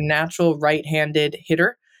 He was a natural right-handed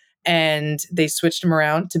hitter, and they switched him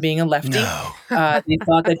around to being a lefty. No. They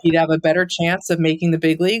thought that he'd have a better chance of making the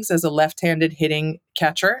big leagues as a left-handed hitting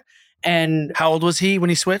catcher. And how old was he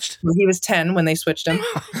when he switched? He was 10 when they switched him.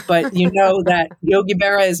 But you know that Yogi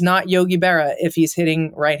Berra is not Yogi Berra if he's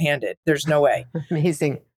hitting right-handed. There's no way.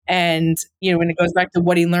 Amazing. And, when it goes back to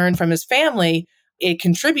what he learned from his family, it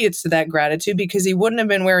contributes to that gratitude, because he wouldn't have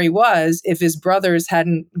been where he was if his brothers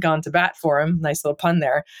hadn't gone to bat for him. Nice little pun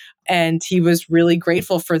there. And he was really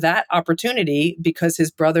grateful for that opportunity because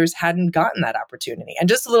his brothers hadn't gotten that opportunity. And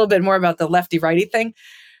just a little bit more about the lefty-righty thing.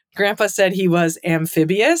 Grandpa said he was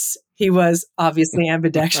amphibious. He was obviously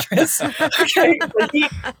ambidextrous. Okay. But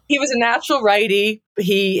he was a natural righty.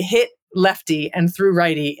 He hit lefty and threw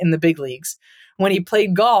righty in the big leagues. When he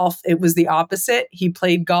played golf, it was the opposite. He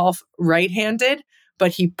played golf right-handed, but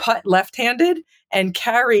he putt left-handed and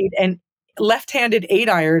carried an left-handed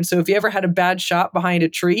 8-iron. So if he ever had a bad shot behind a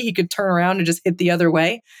tree, he could turn around and just hit the other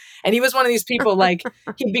way. And he was one of these people, like,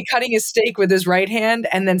 he'd be cutting his steak with his right hand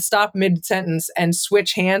and then stop mid-sentence and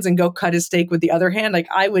switch hands and go cut his steak with the other hand. Like,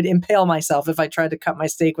 I would impale myself if I tried to cut my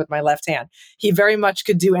steak with my left hand. He very much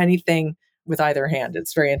could do anything with either hand.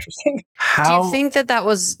 It's very interesting. Do How? you think that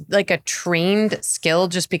was like a trained skill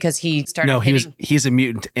just because he started No, hitting? he's a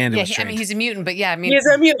mutant and it Yeah, was trained. he's a mutant, but yeah, I mean, He's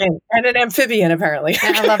a mutant and an amphibian, apparently.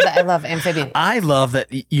 I love that. I love amphibian. I love that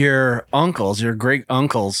your great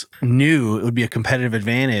uncles knew it would be a competitive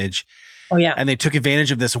advantage. Oh, yeah. And they took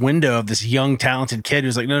advantage of this window of this young, talented kid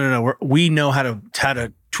who's like, no, we know how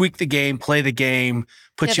to tweak the game, play the game,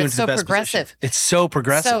 put you into the best progressive. position. It's so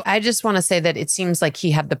progressive. So I just want to say that it seems like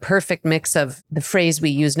he had the perfect mix of the phrase we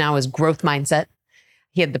use now is growth mindset.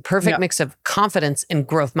 He had the perfect mix of confidence and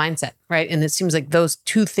growth mindset, right? And it seems like those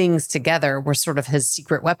two things together were sort of his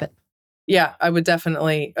secret weapon. Yeah, I would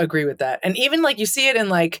definitely agree with that. And even like you see it in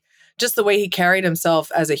like just the way he carried himself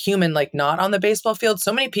as a human, like not on the baseball field.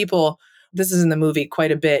 So many people, this is in the movie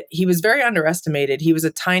quite a bit. He was very underestimated. He was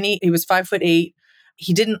 5'8".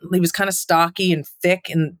 He was kind of stocky and thick.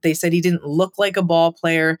 And they said he didn't look like a ball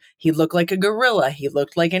player. He looked like a gorilla. He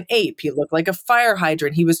looked like an ape. He looked like a fire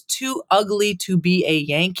hydrant. He was too ugly to be a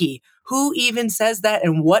Yankee. Who even says that?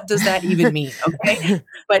 And what does that even mean? Okay.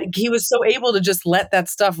 But he was so able to just let that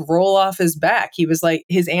stuff roll off his back. He was like,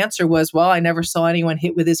 his answer was, well, I never saw anyone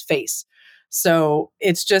hit with his face. So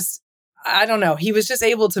it's just, I don't know. He was just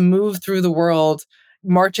able to move through the world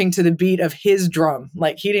marching to the beat of his drum.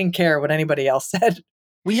 Like he didn't care what anybody else said.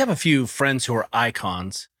 We have a few friends who are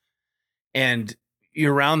icons and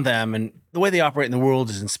you're around them and the way they operate in the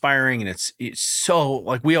world is inspiring. And it's so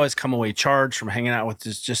like, we always come away charged from hanging out with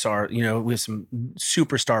just our, we have some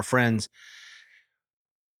superstar friends.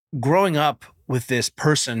 Growing up with this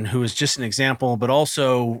person who is just an example, but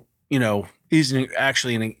also, is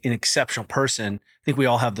actually an exceptional person. I think we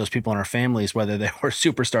all have those people in our families, whether they were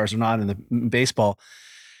superstars or not in the baseball.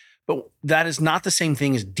 But that is not the same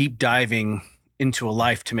thing as deep diving into a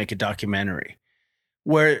life to make a documentary,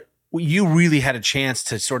 where you really had a chance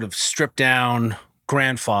to sort of strip down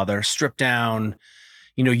grandfather, strip down,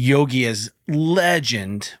 Yogi as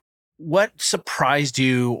legend. What surprised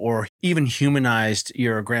you or even humanized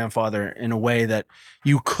your grandfather in a way that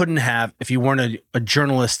you couldn't have if you weren't a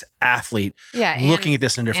journalist athlete looking at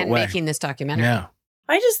this in a different way? Making this documentary. Yeah.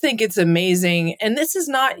 I just think it's amazing. And this is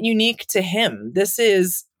not unique to him. This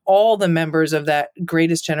is all the members of that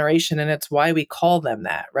greatest generation. And it's why we call them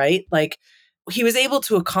that, right? Like he was able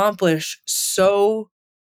to accomplish so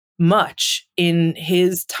much in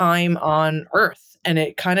his time on Earth. And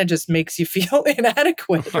it kind of just makes you feel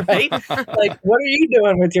inadequate, right? Like, what are you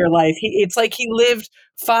doing with your life? It's like he lived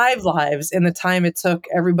 5 lives in the time it took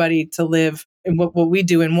everybody to live in what we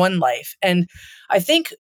do in one life. And I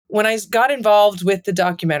think when I got involved with the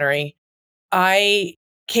documentary, I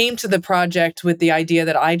came to the project with the idea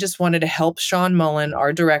that I just wanted to help Sean Mullen,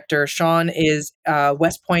 our director. Sean is a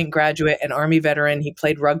West Point graduate and Army veteran. He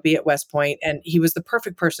played rugby at West Point, and he was the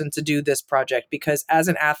perfect person to do this project because as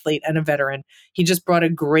an athlete and a veteran, he just brought a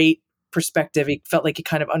great perspective. He felt like he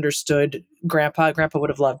kind of understood Grandpa. Grandpa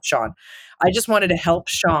would have loved Sean. I just wanted to help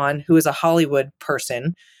Sean, who is a Hollywood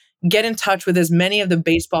person, get in touch with as many of the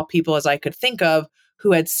baseball people as I could think of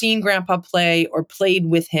who had seen Grandpa play or played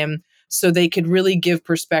with him, so they could really give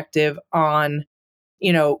perspective on,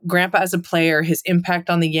 Grandpa as a player, his impact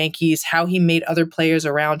on the Yankees, how he made other players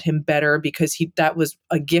around him better because that was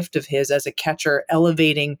a gift of his as a catcher,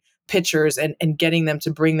 elevating pitchers and getting them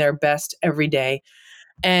to bring their best every day.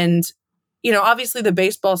 And, obviously the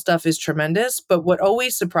baseball stuff is tremendous, but what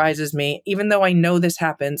always surprises me, even though I know this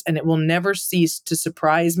happens and it will never cease to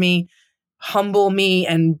surprise me, humble me,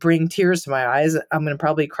 and bring tears to my eyes. I'm going to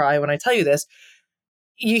probably cry when I tell you this.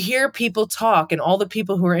 You hear people talk and all the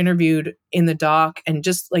people who are interviewed in the doc and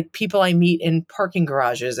just like people I meet in parking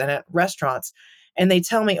garages and at restaurants. And they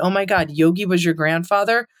tell me, oh my God, Yogi was your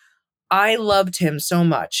grandfather. I loved him so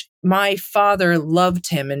much. My father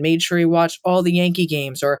loved him and made sure he watched all the Yankee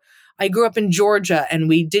games. Or I grew up in Georgia and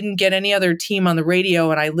we didn't get any other team on the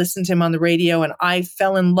radio. And I listened to him on the radio and I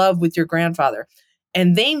fell in love with your grandfather.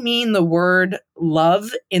 And they mean the word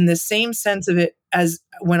love in the same sense of it as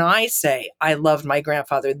when I say I loved my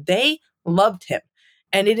grandfather. They loved him.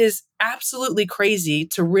 And it is absolutely crazy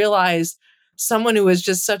to realize someone who was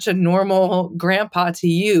just such a normal grandpa to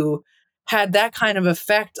you had that kind of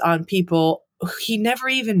effect on people he never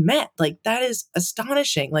even met. Like, that is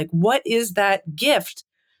astonishing. Like, what is that gift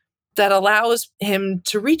that allows him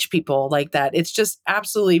to reach people like that? It's just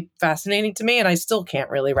absolutely fascinating to me. And I still can't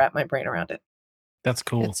really wrap my brain around it. That's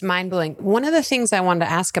cool. It's mind-blowing. One of the things I wanted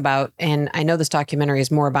to ask about, and I know this documentary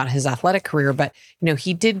is more about his athletic career, but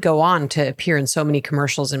he did go on to appear in so many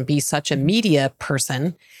commercials and be such a media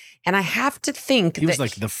person. And I have to think he was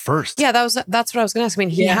like the first. Yeah, that's what I was going to ask. I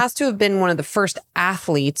mean, he has to have been one of the first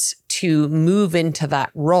athletes to move into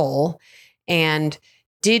that role. And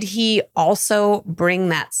Did he also bring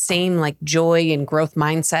that same like joy and growth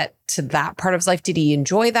mindset to that part of his life? Did he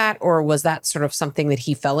enjoy that? Or was that sort of something that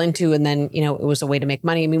he fell into and then, it was a way to make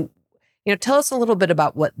money? I mean, tell us a little bit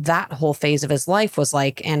about what that whole phase of his life was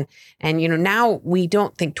like. And now we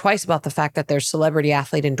don't think twice about the fact that there's celebrity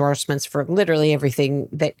athlete endorsements for literally everything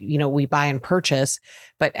that, we buy and purchase.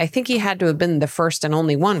 But I think he had to have been the first and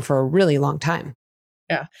only one for a really long time.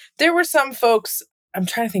 Yeah. There were some folks, I'm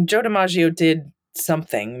trying to think, Joe DiMaggio did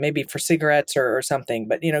something, maybe for cigarettes or something.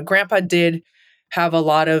 But, Grandpa did have a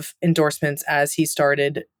lot of endorsements as he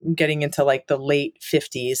started getting into like the late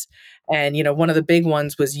 50s. And, one of the big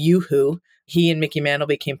ones was Yoo-Hoo. He and Mickey Mantle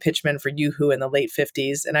became pitchmen for Yoo-Hoo in the late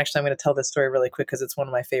 50s. And actually, I'm going to tell this story really quick because it's one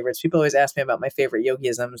of my favorites. People always ask me about my favorite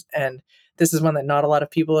Yogisms. And this is one that not a lot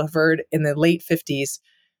of people have heard. In the late 50s,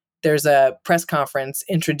 there's a press conference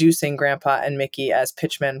introducing Grandpa and Mickey as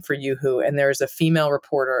pitchmen for Yoo-Hoo. And there's a female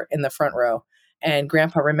reporter in the front row. And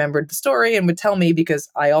Grandpa remembered the story and would tell me because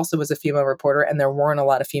I also was a female reporter and there weren't a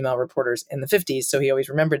lot of female reporters in the 50s. So he always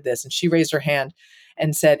remembered this. And she raised her hand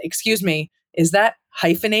and said, "Excuse me, is that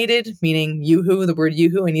hyphenated?" Meaning Yoo-Hoo, the word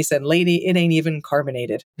Yoo-Hoo. And he said, "Lady, it ain't even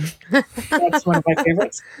carbonated." That's one of my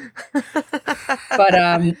favorites.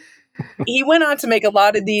 But he went on to make a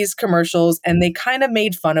lot of these commercials and they kind of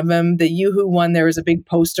made fun of him. The Yoo-Hoo one, there was a big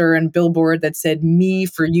poster and billboard that said "me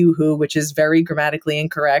for Yoo-Hoo," which is very grammatically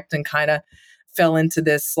incorrect and kind of fell into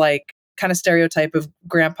this like kind of stereotype of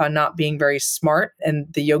Grandpa not being very smart. And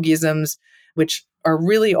the Yogisms, which are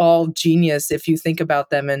really all genius if you think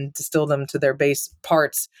about them and distill them to their base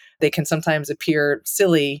parts, they can sometimes appear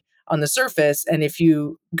silly on the surface. And if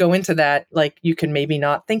you go into that, like you can maybe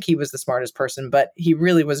not think he was the smartest person, but he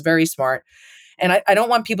really was very smart. And I don't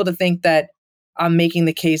want people to think that I'm making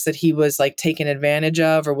the case that he was like taken advantage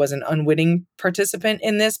of or was an unwitting participant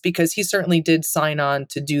in this, because he certainly did sign on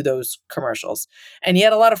to do those commercials. And he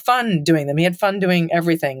had a lot of fun doing them. He had fun doing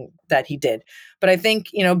everything that he did. But I think,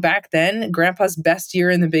 back then, Grandpa's best year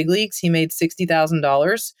in the big leagues, he made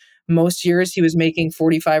 $60,000. Most years he was making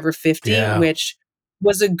 45 or 50, which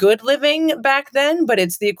was a good living back then, but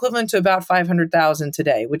it's the equivalent to about 500,000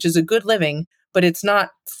 today, which is a good living, but it's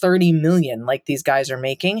not 30 million like these guys are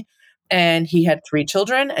making. And he had 3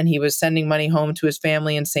 children and he was sending money home to his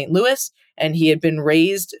family in St. Louis. And he had been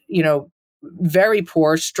raised, very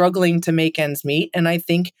poor, struggling to make ends meet. And I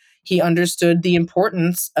think he understood the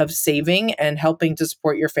importance of saving and helping to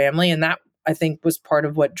support your family. And that, I think, was part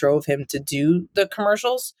of what drove him to do the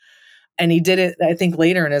commercials. And he did it, I think,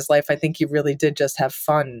 later in his life. I think he really did just have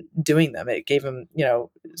fun doing them. It gave him,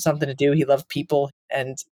 something to do. He loved people,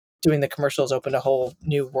 and doing the commercials opened a whole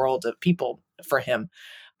new world of people for him.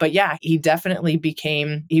 But yeah, he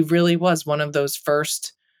really was one of those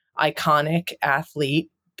first iconic athlete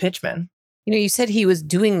pitchmen. You said he was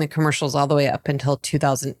doing the commercials all the way up until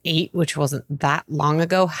 2008, which wasn't that long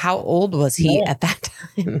ago. How old was he at that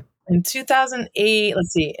time? In 2008,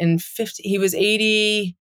 let's see, he was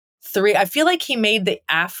 83. I feel like he made the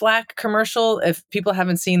Aflac commercial. If people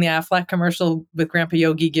haven't seen the Aflac commercial with Grandpa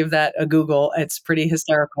Yogi, give that a Google. It's pretty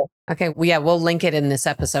hysterical. Okay. Well, yeah, we'll link it in this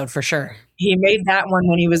episode for sure. He made that one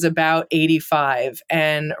when he was about 85.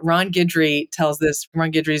 And Ron Guidry tells this.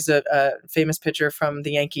 Ron Guidry's a famous pitcher from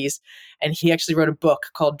the Yankees. And he actually wrote a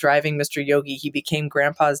book called Driving Mr. Yogi. He became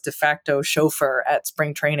Grandpa's de facto chauffeur at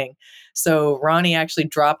spring training. So Ronnie actually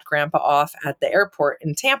dropped Grandpa off at the airport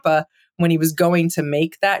in Tampa when he was going to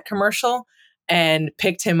make that commercial, and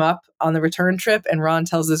picked him up on the return trip. And Ron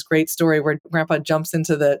tells this great story where Grandpa jumps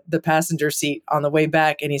into the passenger seat on the way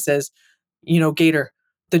back and he says, "Gator,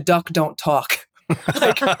 the duck don't talk."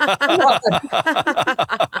 Like,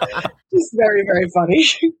 just very, very funny.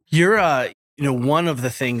 You're, one of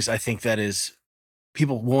the things I think that is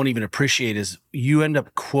people won't even appreciate is you end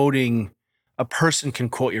up quoting, a person can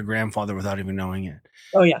quote your grandfather without even knowing it.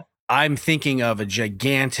 Oh, yeah. I'm thinking of a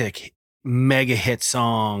gigantic mega hit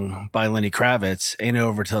song by Lenny Kravitz, "Ain't It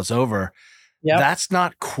Over Till It's Over." Yep. That's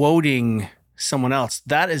not quoting someone else.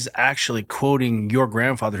 That is actually quoting your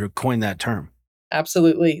grandfather who coined that term.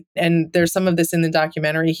 Absolutely. And there's some of this in the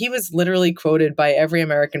documentary. He was literally quoted by every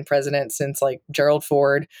American president since like Gerald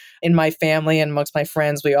Ford. In my family and amongst my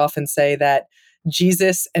friends, we often say that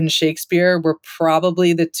Jesus and Shakespeare were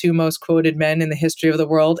probably the 2 most quoted men in the history of the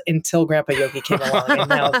world until Grandpa Yogi came along. And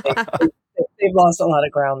now they've lost a lot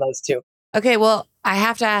of ground, those 2. Okay, well, I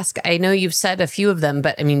have to ask, I know you've said a few of them,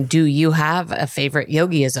 but I mean, do you have a favorite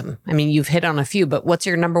Yogiism? I mean, you've hit on a few, but what's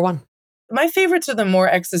your number one? My favorites are the more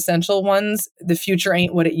existential ones. The future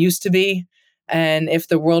ain't what it used to be. And if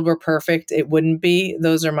the world were perfect, it wouldn't be.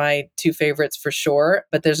 Those are my 2 favorites for sure.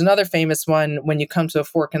 But there's another famous one: when you come to a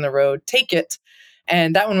fork in the road, take it.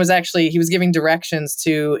 And that one was actually, he was giving directions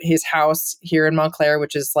to his house here in Montclair,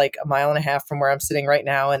 which is like a mile and a half from where I'm sitting right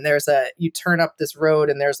now. And you turn up this road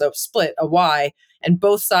and there's a split, a Y, and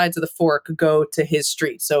both sides of the fork go to his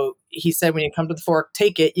street. So he said, when you come to the fork,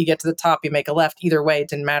 take it, you get to the top, you make a left. Either way, it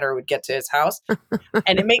didn't matter, it would get to his house.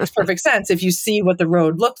 And it makes perfect sense if you see what the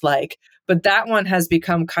road looked like. But that one has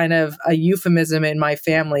become kind of a euphemism in my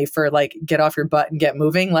family for like, get off your butt and get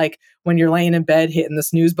moving. Like when you're laying in bed hitting the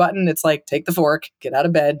snooze button, it's like, take the fork, get out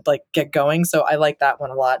of bed, like get going. So I like that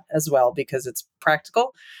one a lot as well because it's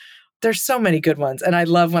practical. There's so many good ones. And I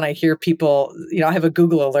love when I hear people, I have a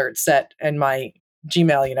Google alert set in my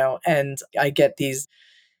Gmail, and I get these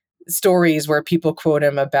stories where people quote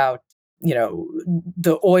him about,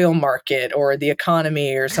 the oil market or the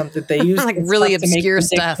economy or something they use. Like really obscure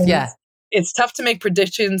stuff. Yeah. It's tough to make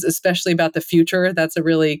predictions, especially about the future. That's a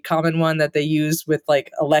really common one that they use with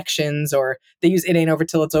like elections, or they use "it ain't over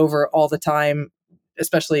till it's over" all the time,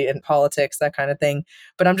 especially in politics, that kind of thing.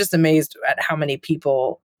 But I'm just amazed at how many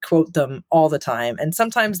people quote them all the time. And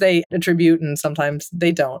sometimes they attribute and sometimes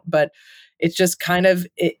they don't. But it's just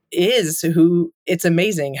it's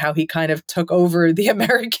amazing how he kind of took over the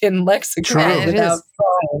American lexicon without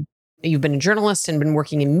trying. You've been a journalist and been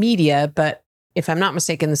working in media, but if I'm not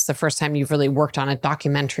mistaken, this is the first time you've really worked on a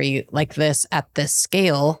documentary like this at this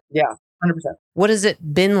scale. Yeah, 100%. What has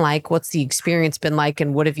it been like? What's the experience been like?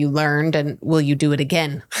 And what have you learned? And will you do it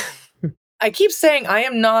again? I keep saying I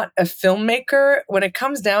am not a filmmaker. When it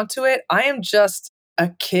comes down to it, I am just a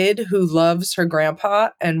kid who loves her grandpa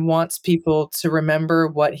and wants people to remember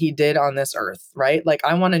what he did on this earth, right? Like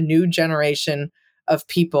I want a new generation of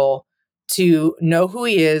people to know who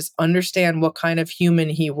he is, understand what kind of human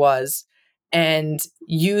he was, and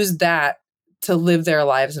use that to live their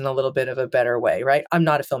lives in a little bit of a better way, right? I'm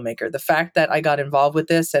not a filmmaker. The fact that I got involved with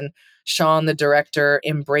this and Sean, the director,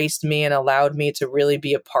 embraced me and allowed me to really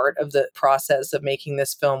be a part of the process of making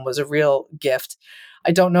this film was a real gift.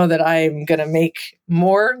 I don't know that I'm going to make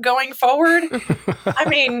more going forward. I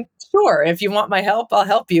mean, sure, if you want my help, I'll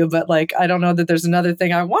help you. But like, I don't know that there's another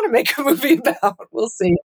thing I want to make a movie about. We'll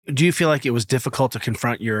see. Do you feel like it was difficult to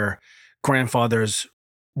confront your grandfather's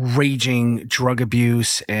raging drug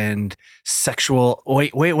abuse and sexual...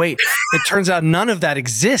 Wait. It turns out none of that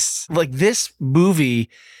exists. Like this movie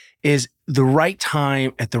is the right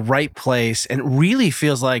time at the right place. And it really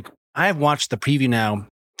feels like I've watched the preview now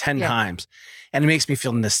 10 times. And it makes me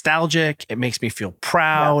feel nostalgic. It makes me feel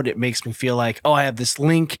proud. It makes me feel like, oh, I have this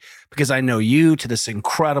link because I know you to this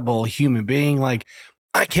incredible human being. Like,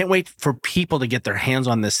 I can't wait for people to get their hands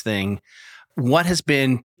on this thing. What has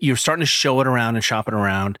been, you're starting to show it around and shop it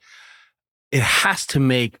around. It has to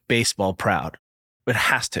make baseball proud. It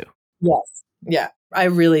has to. Yes. Yeah, I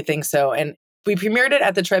really think so. And we premiered it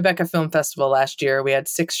at the Tribeca Film Festival last year. We had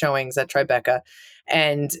 6 showings at Tribeca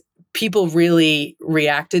and people really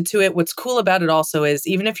reacted to it. What's cool about it also is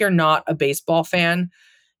even if you're not a baseball fan,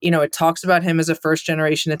 it talks about him as a first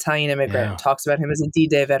generation Italian immigrant. Yeah. It talks about him as a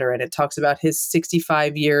D-Day veteran. It talks about his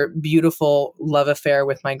 65-year beautiful love affair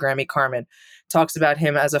with my Grammy Carmen. It talks about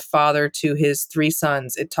him as a father to his 3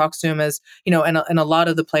 sons. It talks to him as, and a lot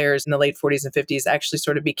of the players in the late 40s and 50s actually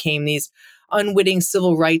sort of became these unwitting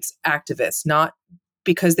civil rights activists, not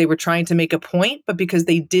because they were trying to make a point, but because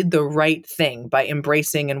they did the right thing by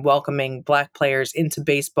embracing and welcoming Black players into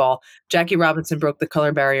baseball. Jackie Robinson broke the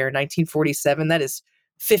color barrier in 1947. That is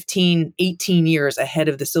 15, 18 years ahead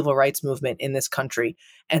of the civil rights movement in this country.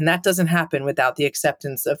 And that doesn't happen without the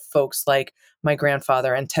acceptance of folks like my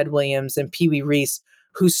grandfather and Ted Williams and Pee Wee Reese,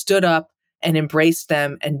 who stood up and embraced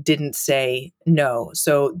them and didn't say no.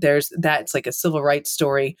 So that's like a civil rights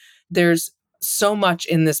story. There's so much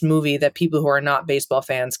in this movie that people who are not baseball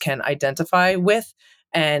fans can identify with.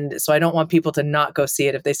 And so I don't want people to not go see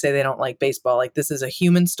it if they say they don't like baseball. Like this is a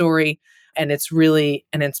human story and it's really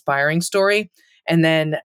an inspiring story. And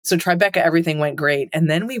then, so Tribeca, everything went great. And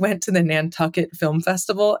then we went to the Nantucket Film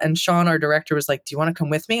Festival and Sean, our director, was like, do you want to come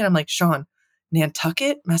with me? And I'm like, Sean,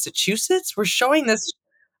 Nantucket, Massachusetts? We're showing this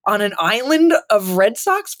on an island of Red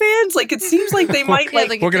Sox fans? Like, it seems like they might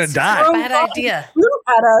we're going to die. Bad idea.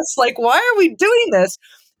 At us. Like, why are we doing this?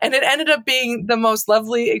 And it ended up being the most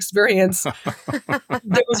lovely experience.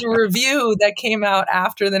 There was a review that came out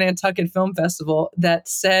after the Nantucket Film Festival that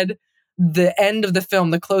said the end of the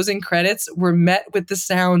film, the closing credits, were met with the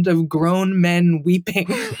sound of grown men weeping.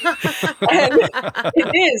 And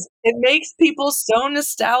it makes people so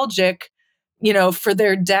nostalgic, for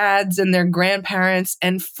their dads and their grandparents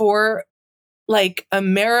and for like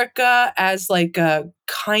America as like a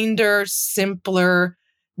kinder, simpler,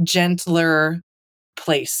 gentler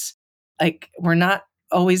place. Like we're not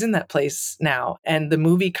always in that place now. And the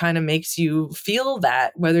movie kind of makes you feel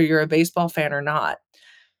that, whether you're a baseball fan or not.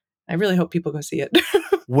 I really hope people go see it.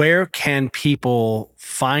 Where can people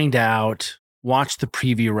find out, watch the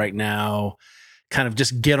preview right now, kind of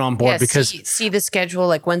just get on board? Yeah, because see the schedule,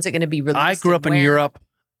 like when's it going to be released? I grew up in where? Europe.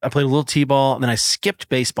 I played a little t-ball, and then I skipped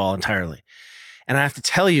baseball entirely. And I have to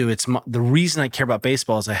tell you, the reason I care about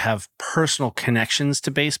baseball is I have personal connections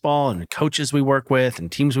to baseball and coaches we work with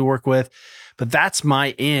and teams we work with. But that's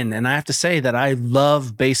my in. And I have to say that I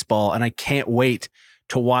love baseball, and I can't wait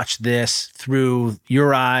to watch this through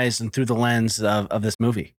your eyes and through the lens of this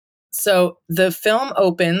movie. So the film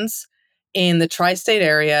opens in the tri-state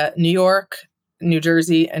area, New York, New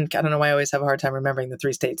Jersey, and I don't know why I always have a hard time remembering the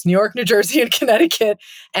 3 states, New York, New Jersey, and Connecticut,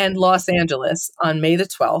 and Los Angeles on May the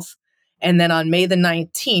 12th. And then on May the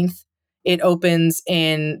 19th, it opens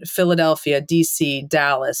in Philadelphia, DC,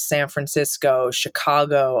 Dallas, San Francisco,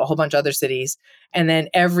 Chicago, a whole bunch of other cities. And then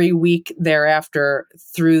every week thereafter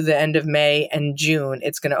through the end of May and June,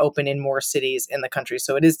 it's going to open in more cities in the country.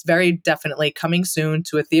 So it is very definitely coming soon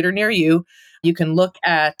to a theater near you. You can look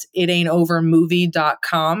at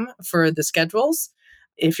itain'tovermovie.com for the schedules.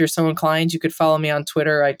 If you're so inclined, you could follow me on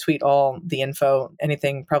Twitter. I tweet all the info,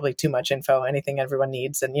 anything, probably too much info, anything everyone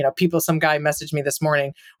needs. And, some guy messaged me this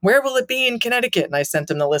morning, where will it be in Connecticut? And I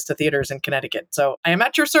sent him the list of theaters in Connecticut. So I am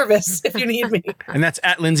at your service if you need me. And that's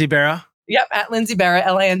at Lindsay Berra. Yep, at Lindsay Berra,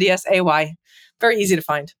 Landsay. Very easy to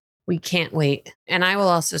find. We can't wait. And I will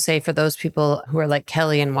also say for those people who are like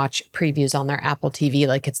Kelly and watch previews on their Apple TV,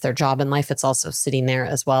 like it's their job in life, it's also sitting there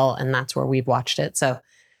as well. And that's where we've watched it. So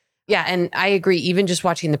yeah, and I agree. Even just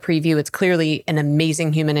watching the preview, it's clearly an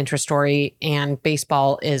amazing human interest story, and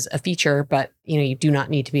baseball is a feature, but you do not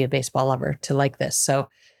need to be a baseball lover to like this. So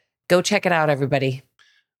go check it out, everybody.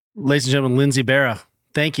 Ladies and gentlemen, Lindsay Berra,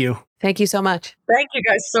 thank you. Thank you so much. Thank you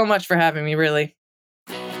guys so much for having me, really.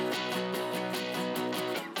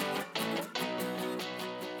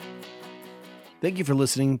 Thank you for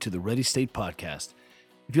listening to the Ready State Podcast.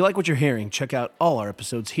 If you like what you're hearing, check out all our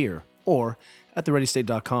episodes here or at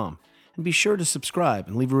thereadystate.com. And be sure to subscribe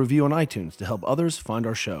and leave a review on iTunes to help others find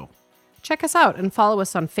our show. Check us out and follow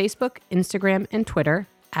us on Facebook, Instagram, and Twitter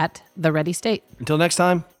at The Ready State. Until next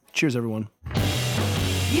time, cheers, everyone.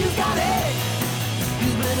 You got it.